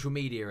like social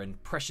media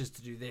and pressures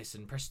to do this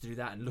and pressures to do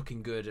that and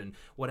looking good and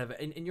whatever.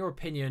 In your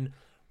opinion,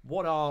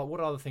 what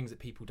are the things that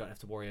people don't have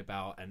to worry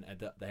about and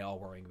that they are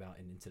worrying about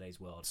in today's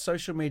world?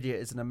 Social media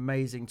is an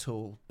amazing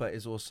tool, but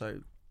is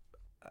also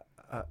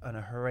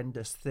a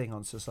horrendous thing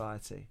on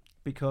society,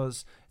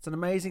 because it's an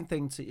amazing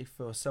thing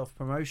for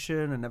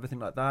self-promotion and everything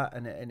like that,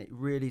 and it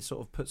really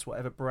sort of puts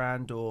whatever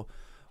brand or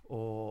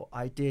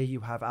idea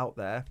you have out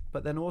there.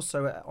 But then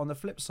also on the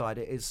flip side,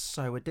 it is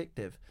so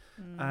addictive.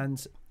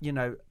 And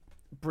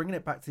bringing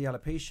it back to the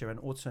alopecia and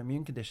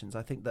autoimmune conditions,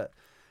 I think that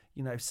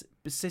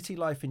city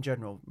life in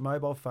general,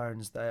 mobile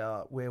phones,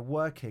 we're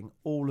working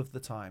all of the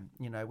time.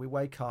 We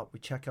wake up, we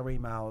check our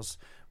emails,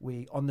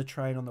 we on the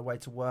train on the way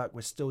to work,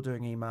 we're still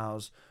doing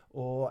emails,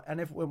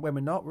 and when we're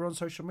not, we're on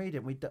social media.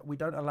 We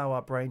don't allow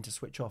our brain to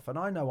switch off, and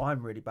I know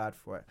I'm really bad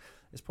for it.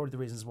 It's probably the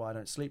reasons why I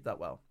don't sleep that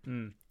well.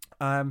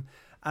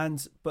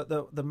 But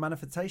the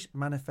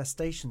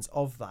manifestations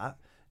of that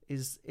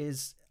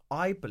is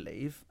I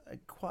believe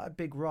quite a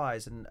big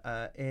rise in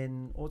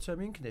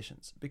autoimmune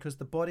conditions, because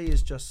the body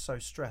is just so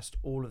stressed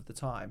all of the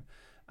time,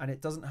 and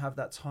it doesn't have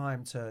that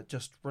time to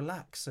just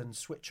relax and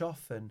switch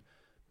off and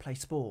play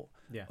sport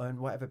and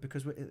whatever,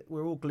 because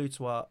we're all glued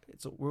to our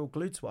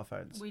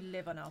phones. We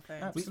live on our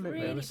phones. Absolutely.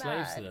 It's really We're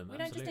slaves to bad. them. We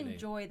don't just Absolutely.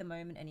 enjoy the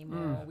moment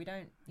anymore. We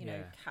don't,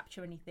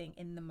 capture anything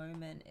in the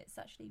moment. It's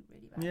actually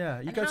really bad. Yeah,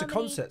 you go to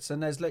concerts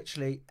and there's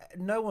literally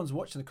no one's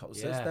watching the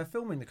concerts. Yeah. They're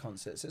filming the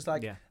concerts. It's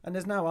like, and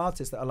there's now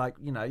artists that are like,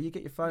 you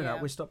get your phone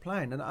out, we stop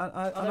playing, and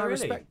I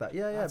respect that.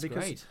 Yeah, That's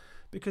great.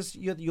 Because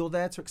you're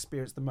there to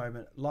experience the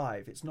moment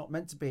live. It's not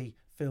meant to be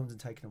filmed and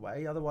taken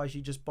away. Otherwise,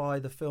 you just buy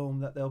the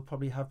film that they'll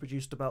probably have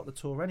produced about the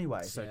tour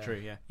anyway. So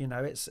true, yeah.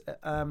 It's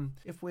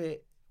if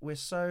we're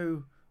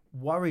so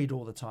worried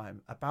all the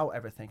time about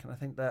everything, and I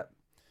think that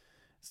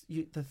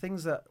the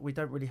things that we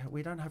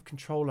don't have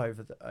control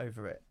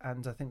over it,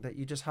 and I think that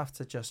you just have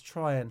to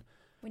try and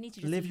we need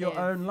to just live your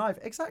own life.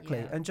 Exactly.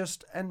 Yeah.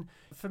 And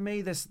for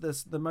me, this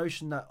the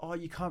motion that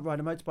you can't ride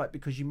a motorbike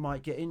because you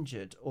might get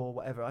injured or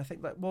whatever. I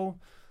think that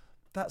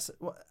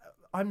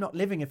I'm not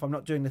living if I'm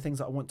not doing the things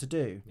that I want to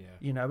do.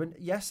 And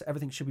yes,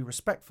 everything should be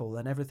respectful,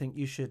 and everything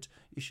you should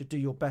do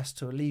your best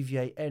to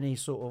alleviate any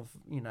sort of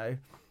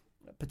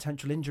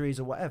potential injuries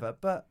or whatever,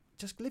 but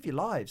just live your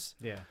lives.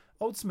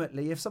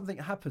 Ultimately, if something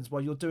happens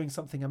while you're doing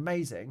something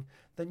amazing,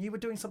 then you were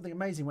doing something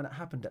amazing when it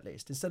happened, at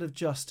least, instead of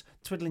just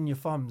twiddling your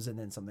thumbs and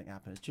then something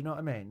happens. Do you know what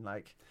I mean?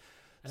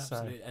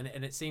 Absolutely.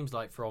 And it seems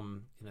like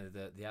from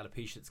the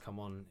alopecia that's come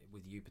on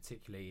with you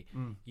particularly,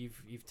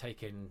 you've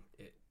taken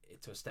it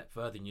to a step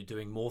further, and you're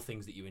doing more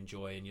things that you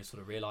enjoy, and you're sort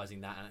of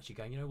realizing that and actually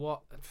going, you know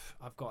what,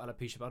 I've got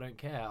alopecia, but I don't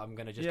care. I'm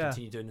going to just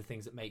continue doing the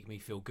things that make me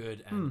feel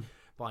good, and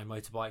buying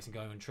motorbikes and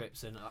going on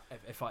trips. And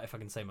if I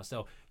can say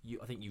myself,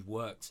 I think you've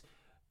worked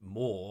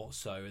more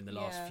so in the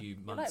last few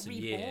months and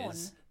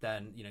years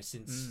than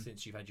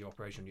since you've had your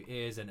operation on your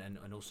ears and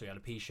also your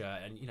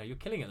alopecia, and you're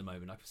killing it at the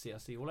moment. I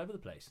see all over the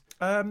place.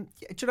 Do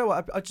you know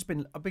what,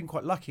 I've been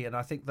quite lucky, and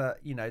I think that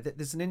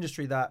there's an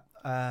industry that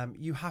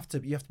you have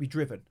to be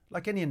driven,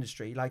 like any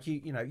industry. Like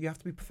you have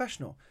to be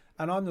professional,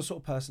 and I'm the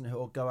sort of person who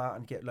will go out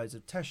and get loads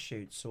of test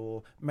shoots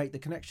or make the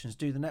connections,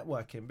 do the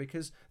networking,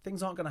 because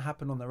things aren't going to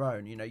happen on their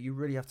own. You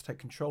really have to take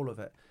control of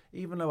it.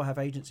 Even though I have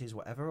agencies or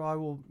whatever, I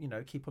will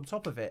keep on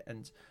top of it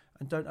and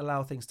don't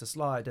allow things to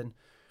slide. And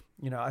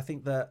I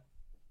think that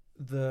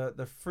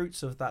the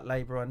fruits of that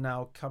labour are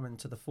now coming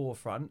to the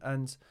forefront,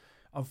 and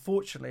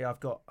unfortunately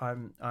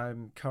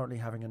I'm currently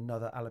having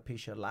another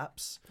alopecia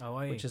lapse,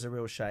 which is a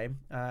real shame,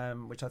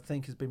 which I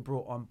think has been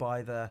brought on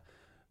by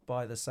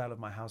the sale of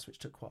my house, which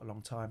took quite a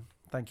long time.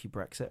 Thank you,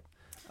 Brexit.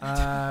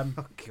 Oh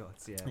God,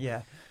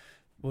 yeah,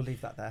 we'll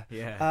leave that there.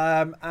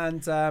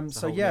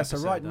 So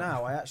right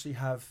now I actually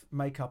have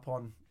makeup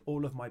on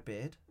all of my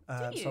beard.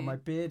 So my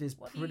beard is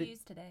What do you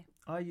use today?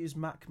 I use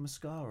MAC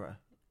mascara,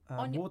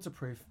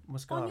 waterproof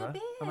mascara. On your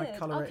beard? And I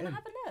colour it can in. I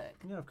have a look?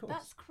 Yeah, of course.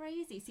 That's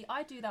crazy. See,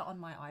 I do that on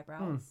my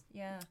eyebrows.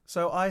 Yeah.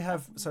 So I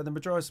have. So the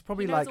majority is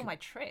probably He knows like all my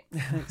tricks.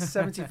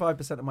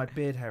 75% of my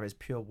beard hair is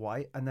pure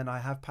white, and then I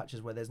have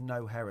patches where there's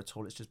no hair at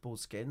all. It's just bald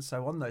skin.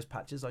 So on those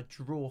patches, I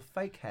draw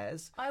fake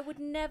hairs I would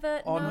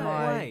never on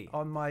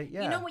know. my.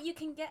 Yeah. You know what you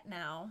can get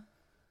now?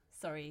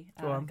 sorry,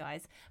 Go on.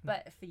 guys,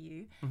 but for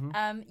you,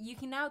 you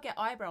can now get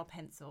eyebrow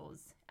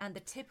pencils, and the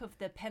tip of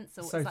the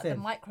pencil So is like thin.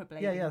 the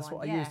microblading Yeah, that's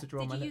one. what I use to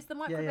draw Did my you lip. use the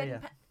Yeah,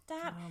 microblading? yeah.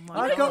 Damn.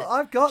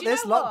 I've got Do you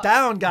this know locked what?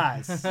 down,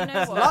 guys. Do you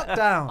know what? Locked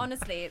down.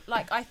 Honestly,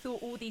 like I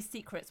thought all these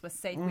secrets were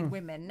safe with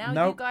women. Now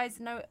Nope. you guys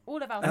know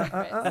all of our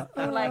secrets.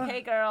 You're like,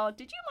 hey girl,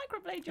 did you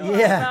microblade your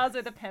Yeah. eyebrows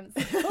with a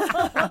pencil?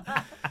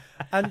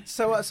 And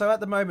so at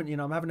the moment,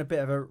 I'm having a bit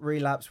of a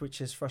relapse,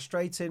 which is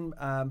frustrating.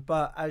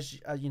 But as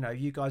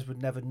you guys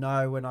would never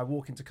know when I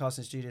walk into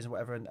casting studios and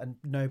whatever, and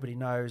nobody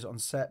knows on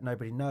set,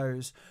 nobody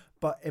knows.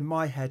 But in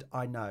my head,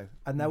 I know.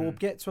 And there will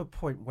get to a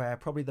point where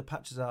probably the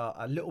patches are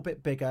a little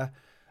bit bigger.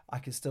 I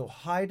can still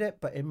hide it,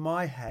 but in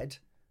my head,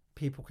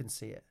 people can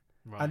see it.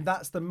 Right. And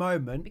that's the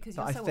moment because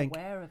that you're I so think,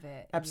 aware of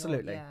it.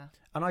 Absolutely. Yeah.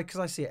 And because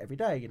I see it every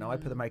day, I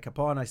put the makeup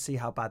on, I see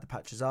how bad the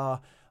patches are.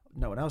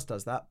 No one else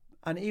does that.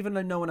 And even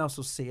though no one else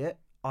will see it,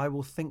 I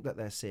will think that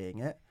they're seeing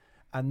it.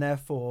 And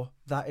therefore,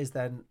 that is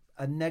then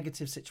a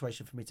negative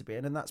situation for me to be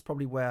in. And that's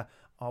probably where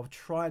I'll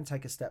try and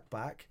take a step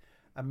back.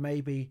 And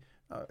maybe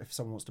if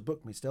someone wants to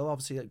book me still,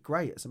 obviously,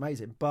 great, it's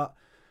amazing. But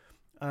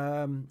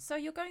so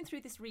you're going through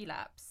this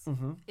relapse.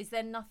 Is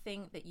there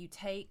nothing that you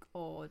take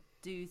or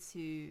do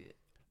to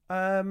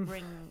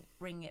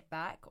bring it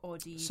back, or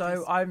do you?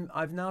 So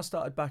I've now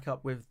started back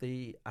up with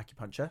the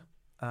acupuncture,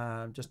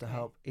 just to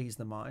help ease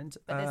the mind.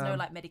 But there's no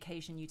like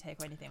medication you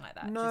take or anything like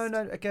that. No.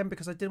 Again,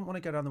 because I didn't want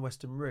to go down the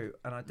Western route,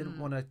 and I didn't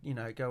want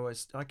to, go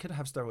as I could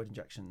have steroid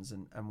injections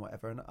and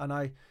whatever,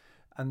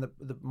 and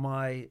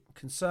my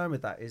concern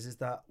with that is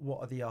that what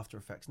are the after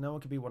effects? No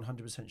one can be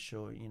 100%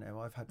 sure.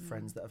 I've had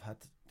friends that have had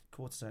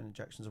cortisone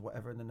injections or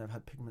whatever, and then they've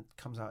had pigment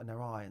comes out in their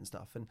eye and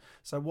stuff. And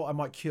so what I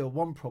might cure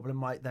one problem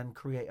might then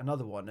create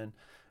another one.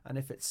 And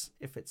if it's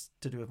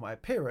to do with my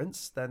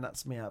appearance, then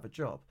that's me out of a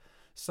job.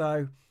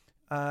 So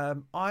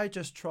I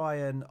just try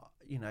and,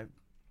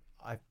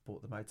 I've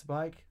bought the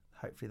motorbike.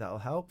 Hopefully that'll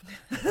help.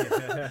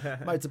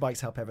 Motorbikes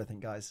help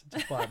everything, guys.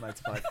 Just buy a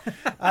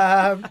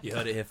motorbike. You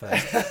heard it here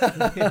first.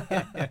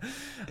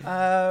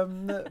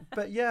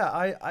 But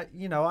yeah,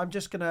 I'm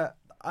just gonna.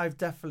 I've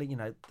definitely,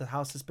 the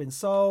house has been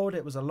sold.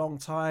 It was a long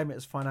time. It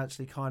was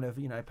financially kind of,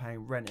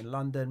 paying rent in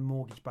London,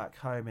 mortgage back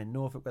home in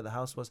Norfolk where the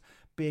house was,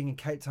 being in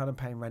Cape Town and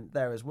paying rent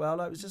there as well.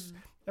 It was just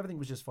everything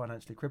was just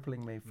financially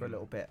crippling me for a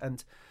little bit,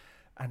 and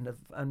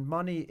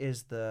money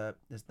is the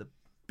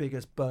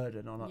biggest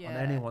burden on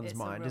anyone's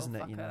mind, isn't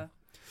it?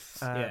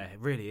 Yeah, it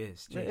really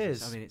is. Jesus. It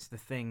is. I mean, it's the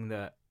thing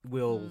that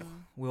will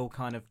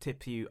kind of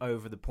tip you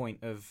over the point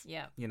of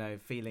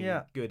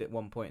feeling good at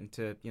one point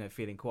into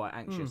feeling quite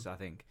anxious. I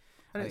think.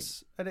 And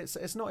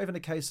it's not even a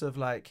case of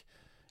like,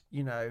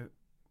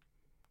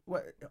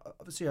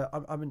 obviously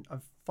I'm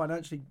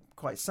financially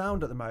quite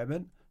sound at the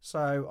moment,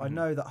 so I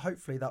know that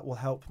hopefully that will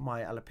help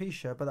my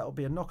alopecia, but that will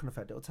be a knock-on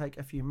effect. It'll take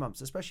a few months,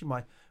 especially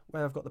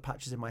where I've got the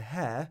patches in my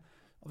hair.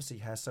 Obviously,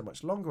 hair's so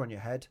much longer on your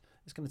head,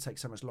 it's going to take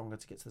so much longer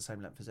to get to the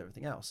same length as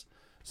everything else.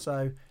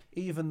 So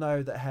even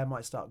though that hair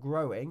might start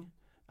growing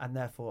and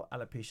therefore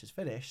alopecia's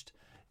finished,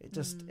 it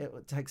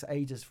takes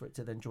ages for it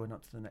to then join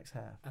up to the next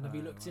hair. And have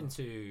you looked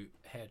into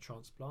hair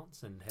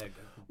transplants and hair?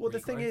 Well, the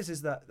thing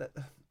is that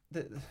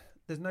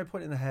there's no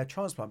point in a hair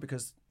transplant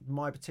because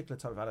my particular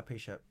type of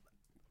alopecia,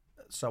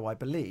 so I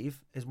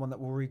believe, is one that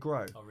will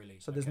regrow. Oh, really?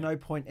 So there's no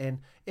point in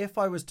if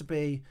I was to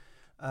be,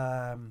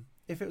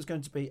 if it was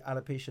going to be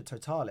alopecia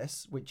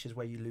totalis, which is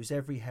where you lose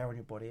every hair on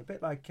your body, a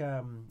bit like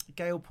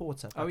Gail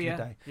Porter back in the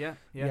day.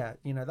 Yeah.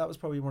 That was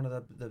probably one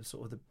of the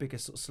sort of the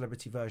biggest sort of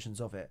celebrity versions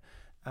of it.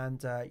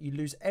 And you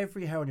lose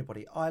every hair on your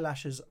body,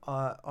 eyelashes,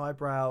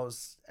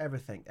 eyebrows,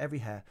 everything, every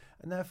hair.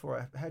 And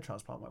therefore a hair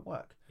transplant won't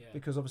work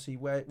because obviously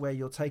where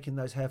you're taking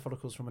those hair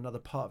follicles from another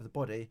part of the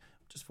body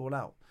just fall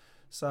out.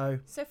 So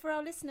for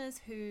our listeners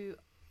who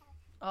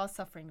are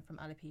suffering from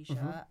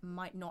alopecia,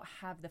 might not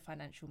have the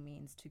financial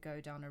means to go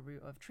down a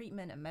route of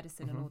treatment and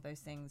medicine and all those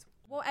things,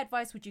 what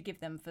advice would you give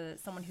them for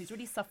someone who's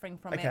really suffering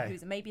from it,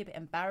 who's maybe a bit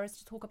embarrassed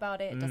to talk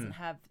about it, doesn't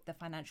have the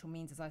financial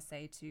means, as I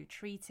say, to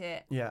treat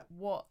it? Yeah.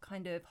 What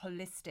kind of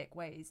holistic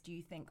ways do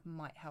you think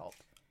might help?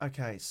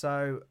 Okay,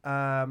 so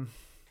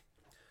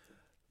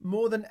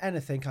more than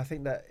anything, I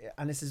think that,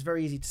 and this is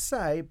very easy to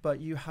say, but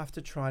you have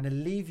to try and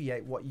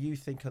alleviate what you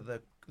think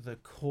are the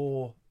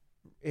core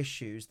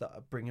issues that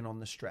are bringing on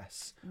the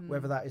stress,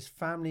 whether that is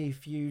family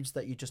feuds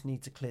that you just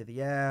need to clear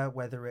the air,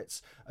 whether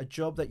it's a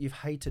job that you've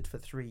hated for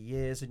 3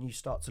 years and you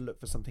start to look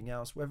for something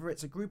else, whether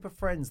it's a group of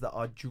friends that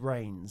are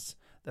drains.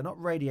 They're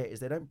not radiators,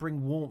 they don't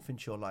bring warmth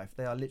into your life,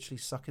 they are literally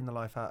sucking the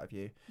life out of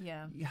you.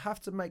 You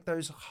have to make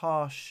those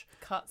harsh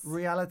cuts,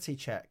 reality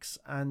checks,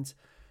 and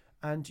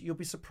you'll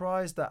be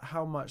surprised at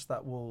how much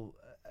that will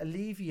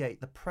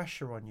alleviate the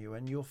pressure on you,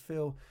 and you'll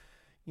feel,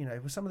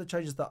 with some of the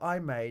changes that I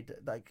made,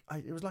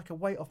 it was like a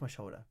weight off my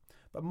shoulder.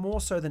 But more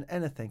so than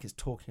anything is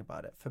talking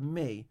about it. For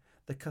me,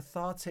 the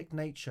cathartic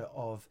nature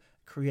of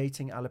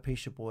creating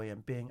Alopecia Boy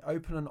and being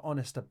open and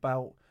honest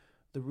about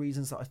the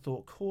reasons that I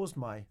thought caused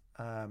my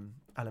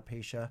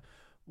alopecia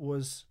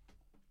was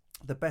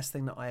the best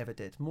thing that I ever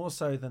did. More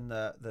so than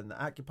the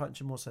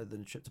acupuncture, more so than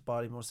the trip to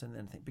Bali, more so than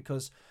anything.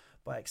 Because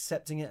by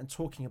accepting it and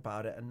talking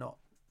about it and not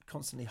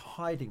constantly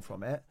hiding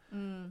from it,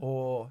 and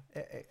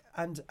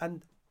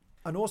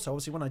also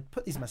obviously when I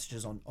put these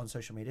messages on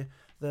social media,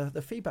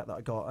 the feedback that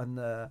I got and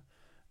the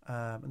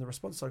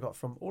response I got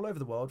from all over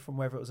the world, from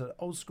whether it was an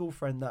old school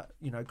friend that,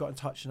 you know, got in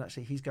touch and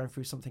actually he's going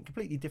through something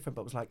completely different,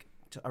 but was like,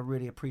 I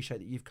really appreciate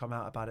that you've come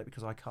out about it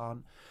because I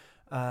can't,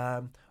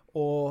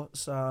 or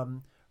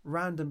some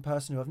random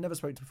person who I've never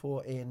spoken to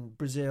before in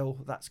Brazil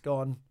that's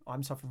gone,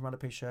 I'm suffering from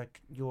alopecia,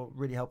 you're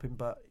really helping,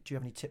 but do you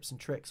have any tips and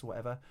tricks or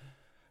whatever?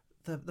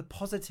 The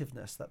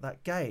positiveness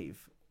that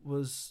gave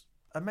was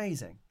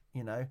amazing,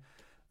 you know.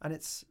 And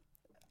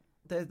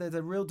there's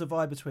a real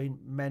divide between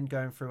men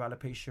going through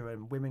alopecia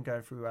and women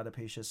going through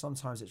alopecia.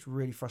 Sometimes it's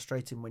really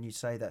frustrating when you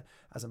say that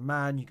as a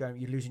man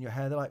you're losing your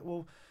hair. They're like,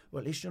 well,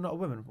 at least you're not a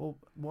woman. Well,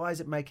 why does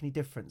it make any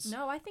difference?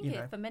 No, I think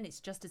for men it's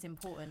just as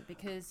important,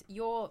 because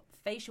your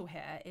facial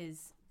hair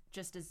is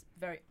just as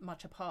very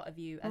much a part of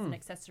you as an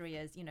accessory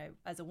as, you know,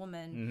 as a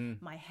woman.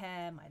 My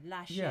hair, my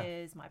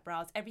lashes, my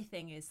brows,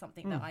 everything is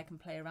something that I can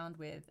play around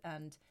with,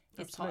 and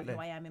it's part of who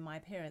I am in my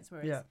appearance.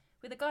 Whereas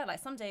with a guy, like,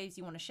 some days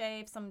you want to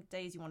shave, some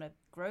days you want to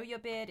grow your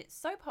beard. It's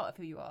so part of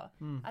who you are.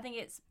 I think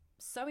it's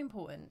so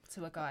important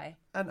to a guy.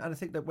 And I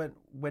think that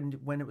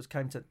when it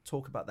came to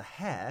talk about the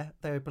hair,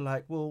 they would be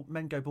like, well,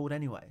 men go bald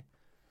anyway.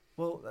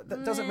 Well,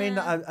 that doesn't mean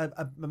that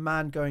a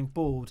man going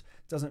bald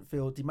doesn't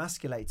feel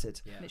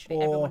demasculated. Yeah.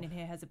 Literally everyone in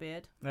here has a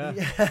beard.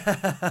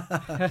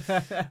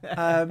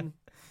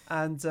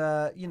 And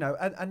you know,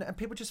 and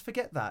people just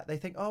forget that. They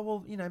think, oh,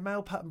 well, you know,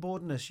 male pattern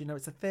baldness, you know,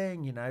 it's a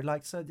thing, you know,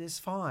 like, so it's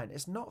fine.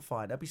 It's not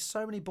fine. There'll be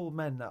so many bald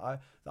men that I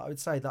would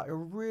say that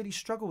really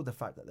struggle with the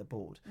fact that they're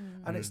bald,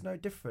 and it's no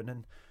different.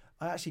 And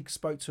I actually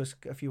spoke to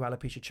a few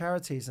alopecia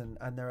charities, and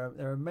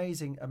they're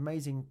amazing,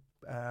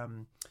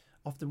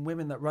 often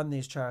women that run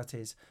these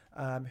charities,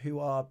 who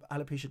are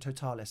alopecia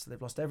totalis, so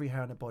they've lost every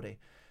hair on their body.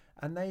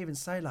 And they even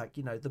say, like,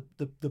 you know,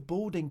 the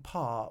balding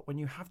part, when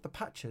you have the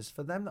patches,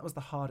 for them that was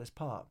the hardest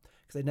part,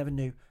 because they never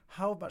knew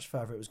how much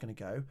further it was going to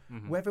go,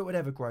 whether it would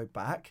ever grow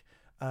back.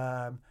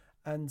 And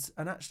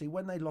actually,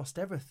 when they lost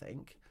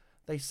everything,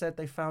 they said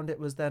they found it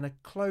was then a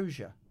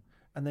closure,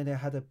 and then they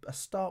had a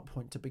start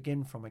point to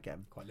begin from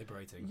again. Quite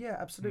liberating. Yeah,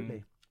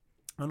 absolutely.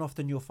 And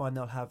often you'll find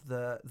they'll have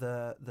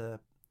the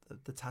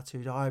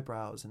tattooed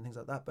eyebrows and things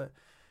like that, but,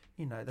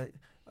 you know,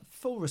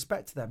 full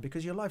respect to them,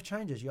 because your life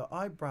changes. Your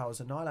eyebrows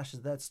and eyelashes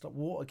are there to stop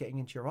water getting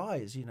into your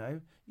eyes. You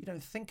know, you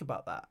don't think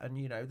about that, and,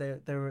 you know,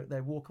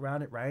 they walk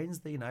around, it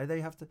rains. You know,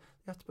 they have to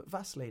put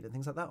Vaseline and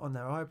things like that on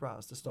their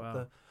eyebrows to stop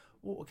the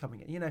water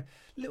coming in. You know,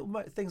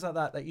 little things like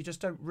that you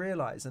just don't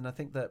realise. And I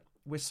think that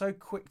we're so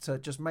quick to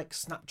just make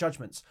snap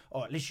judgments.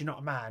 Oh, at least you're not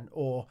a man,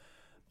 or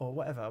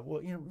whatever.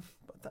 Well, you know,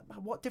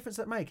 what difference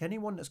does that make?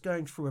 Anyone that's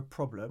going through a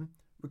problem,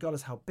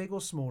 regardless how big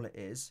or small it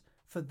is,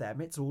 for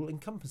them it's all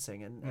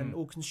encompassing and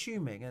all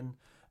consuming,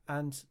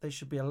 and they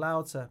should be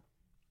allowed to,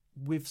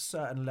 with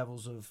certain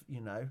levels of, you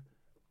know,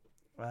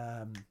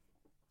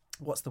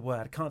 what's the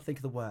word? I can't think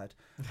of the word.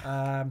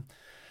 No,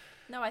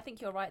 I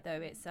think you're right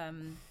though. It's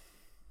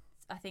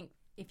I think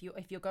if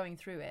you're going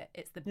through it,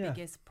 it's the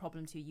biggest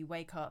problem to you. You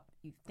wake up,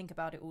 you think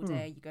about it all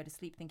day, you go to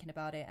sleep thinking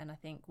about it, and I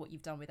think what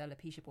you've done with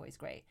Alopecia Boy is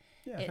great.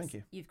 Yeah, thank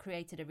you. You've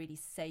created a really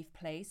safe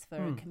place for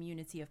a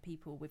community of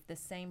people with the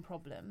same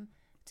problem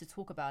to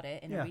talk about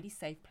it in a really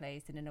safe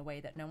place and in a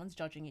way that no one's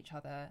judging each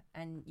other,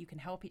 and you can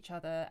help each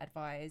other,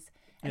 advise,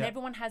 and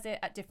everyone has it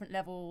at different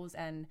levels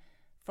and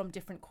from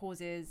different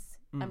causes.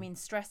 I mean,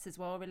 stress as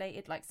well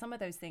related, like some of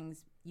those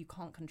things you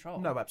can't control.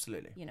 No,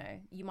 absolutely. You know,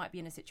 you might be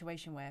in a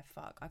situation where,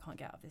 fuck, I can't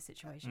get out of this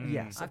situation.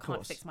 Yes, I of can't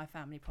course. fix my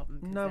family problem.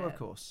 No, of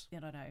course. I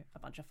don't know, a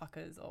bunch of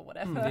fuckers or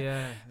whatever.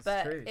 Yeah,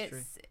 but true,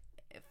 it's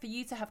for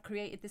you to have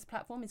created this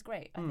platform is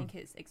great. I think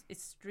it's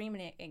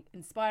extremely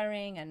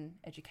inspiring and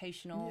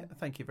educational. Yeah,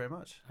 thank you very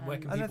much. Where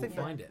can people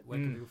find it? Where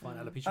can people find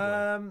Alopecia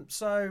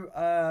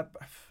Boy?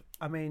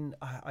 I mean,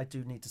 I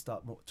do need to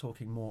start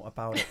talking more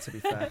about it, to be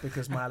fair,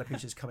 because my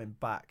alopecia is coming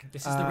back.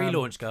 This is the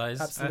relaunch,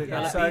 guys. Absolutely.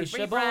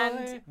 Alopecia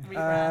Boy.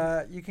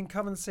 Rebrand. You can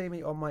come and see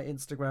me on my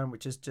Instagram,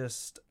 which is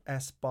just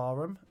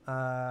Barham.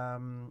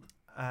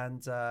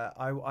 And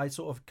I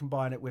sort of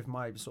combine it with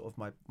my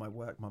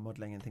work, my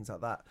modelling and things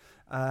like that.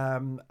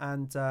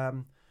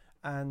 And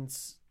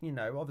you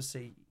know,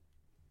 obviously,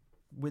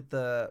 with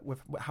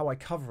how I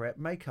cover it,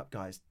 makeup,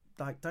 guys,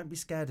 like, don't be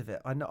scared of it.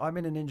 I know I'm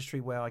in an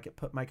industry where I get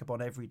put makeup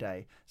on every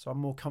day, so I'm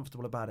more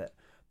comfortable about it.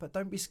 But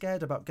don't be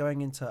scared about going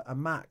into a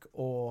MAC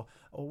or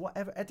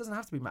whatever. It doesn't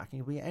have to be MAC. It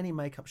can be any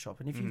makeup shop.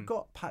 And if you've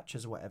got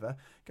patches or whatever,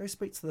 go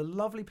speak to the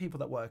lovely people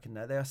that work in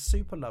there. They are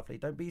super lovely.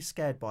 Don't be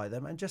scared by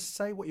them, and just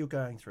say what you're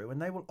going through.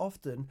 And they will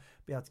often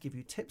be able to give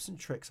you tips and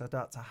tricks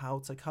about how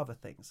to cover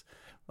things.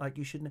 Like,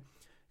 you should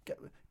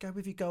go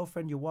with your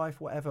girlfriend, your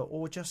wife, whatever,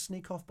 or just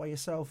sneak off by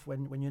yourself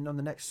when you're on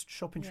the next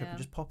shopping trip and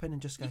just pop in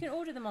and just go. You can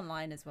order them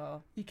online as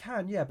well. You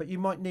can, yeah, but you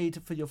might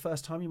need, for your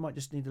first time, you might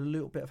just need a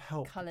little bit of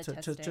help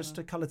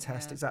to colour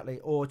test, exactly,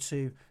 or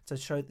to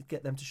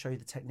get them to show you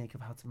the technique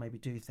of how to maybe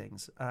do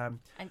things. And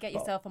get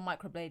yourself a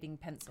microblading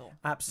pencil.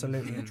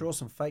 Absolutely, and draw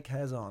some fake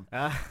hairs on.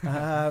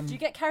 Do you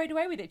get carried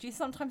away with it? Do you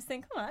sometimes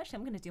think, oh, actually,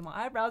 I'm going to do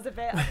my eyebrows a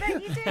bit? I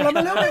bet you do.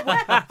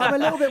 Well, I'm a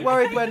little bit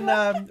worried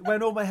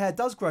when all my hair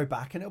does grow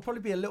back, and it'll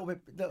probably be a little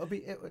bit.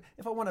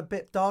 If I want a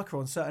bit darker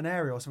on certain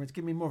area or something to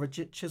give me more of a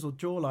chiseled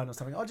jawline or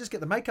something, I'll just get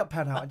the makeup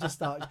pen out and just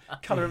start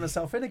colouring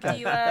myself in again.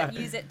 Do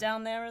you use it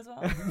down there as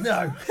well?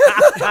 No.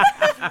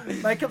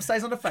 Makeup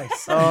stays on the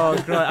face. Oh,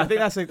 great. I think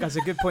that's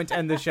a good point to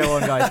end the show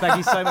on, guys. Thank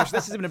you so much.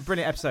 This has been a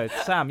brilliant episode.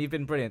 Sam, you've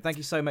been brilliant. Thank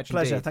you so much.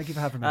 Pleasure. Indeed. Thank you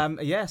for having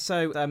me.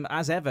 So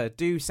as ever,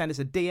 do send us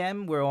a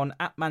DM. We're on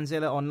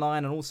 @Manzilla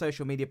online on all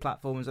social media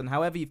platforms, and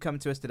however you've come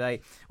to us today,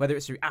 whether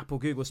it's through Apple,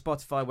 Google,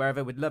 Spotify,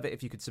 wherever, we'd love it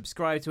if you could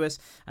subscribe to us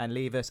and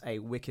leave us a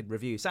wicked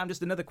review. Sam,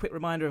 just another quick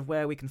reminder of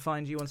where we can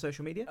find you on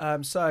social media.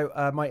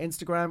 My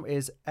Instagram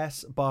is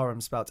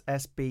sbarham, spelled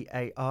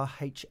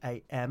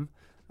SBARHAM.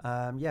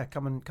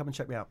 Come and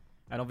check me out.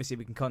 And obviously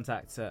we can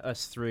contact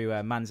us through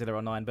Manzilla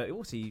online, but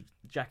also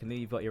Jack and Lee,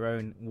 you've got your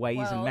own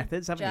ways and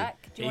methods, haven't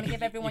Jack, do you want to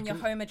give everyone your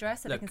home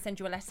address so they can send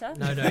you a letter?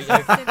 No.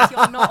 Since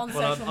you're not on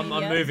social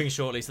media. I'm moving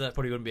shortly, so that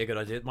probably wouldn't be a good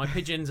idea. My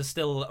pigeons are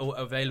still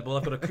available.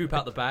 I've got a coop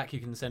out the back. You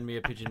can send me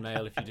a pigeon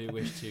mail if you do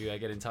wish to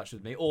get in touch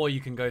with me, or you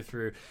can go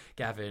through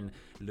Gavin,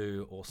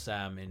 Lou, or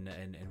Sam in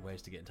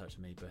ways to get in touch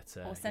with me. But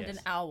or send an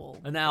owl.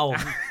 An owl,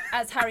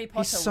 as Harry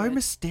Potter. He's so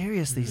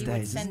mysterious these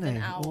days, isn't he?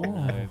 An owl.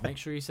 No, make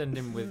sure you send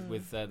him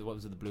with the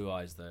ones with the blue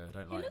eyes, though. I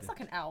don't like. He looks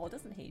like an owl,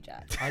 doesn't he,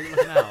 Jack? I look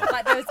like an owl.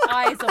 Like those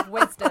eyes of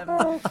wisdom.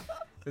 That's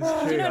true. Do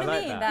you know what I I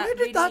like mean? that. Where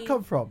did that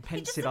come from?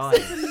 Pensive eyes.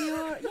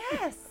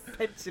 Yes.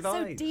 Pensive So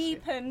eyes.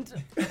 deep and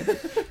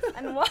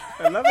what?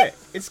 I love it.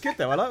 It's good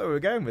though. I like where we're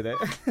going with it.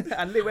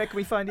 And Lee, where can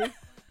we find you?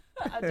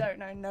 I don't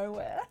know,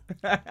 nowhere.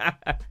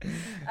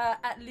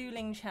 At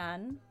Luling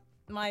Chan.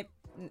 My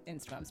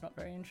Instagram's not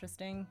very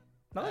interesting.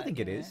 No, I think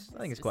it is.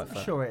 I think it's quite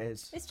fun. Sure it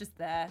is. It's just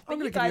there. I'm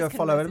going to give you a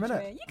follow in a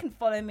minute. You can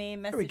follow me,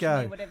 message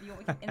me, whatever you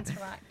want. We can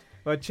interact.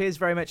 Well, cheers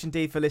very much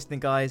indeed for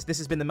listening, guys. This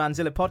has been the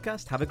Manzilla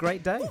Podcast. Have a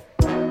great day.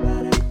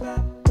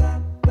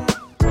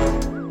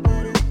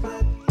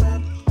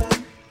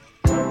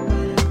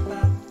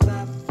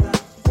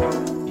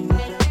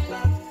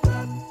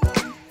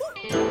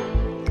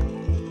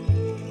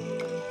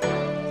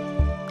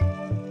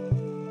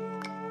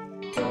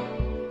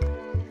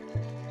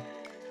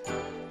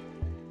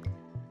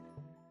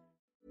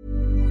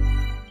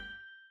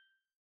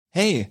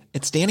 Hey,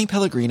 it's Danny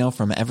Pellegrino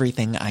from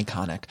Everything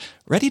Iconic.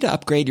 Ready to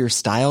upgrade your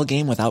style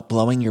game without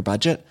blowing your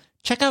budget?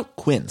 Check out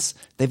Quince.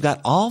 They've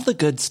got all the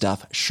good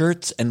stuff,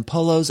 shirts and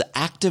polos,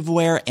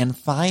 activewear, and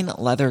fine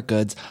leather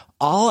goods,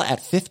 all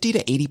at 50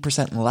 to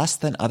 80% less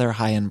than other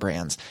high-end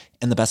brands.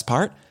 And the best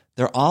part?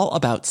 They're all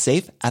about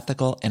safe,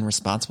 ethical, and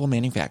responsible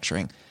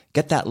manufacturing.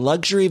 Get that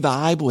luxury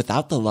vibe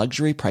without the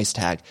luxury price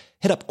tag.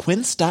 Hit up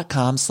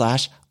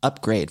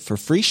quince.com/upgrade for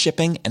free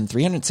shipping and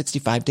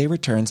 365-day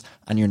returns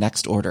on your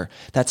next order.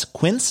 That's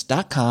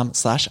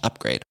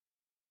quince.com/upgrade.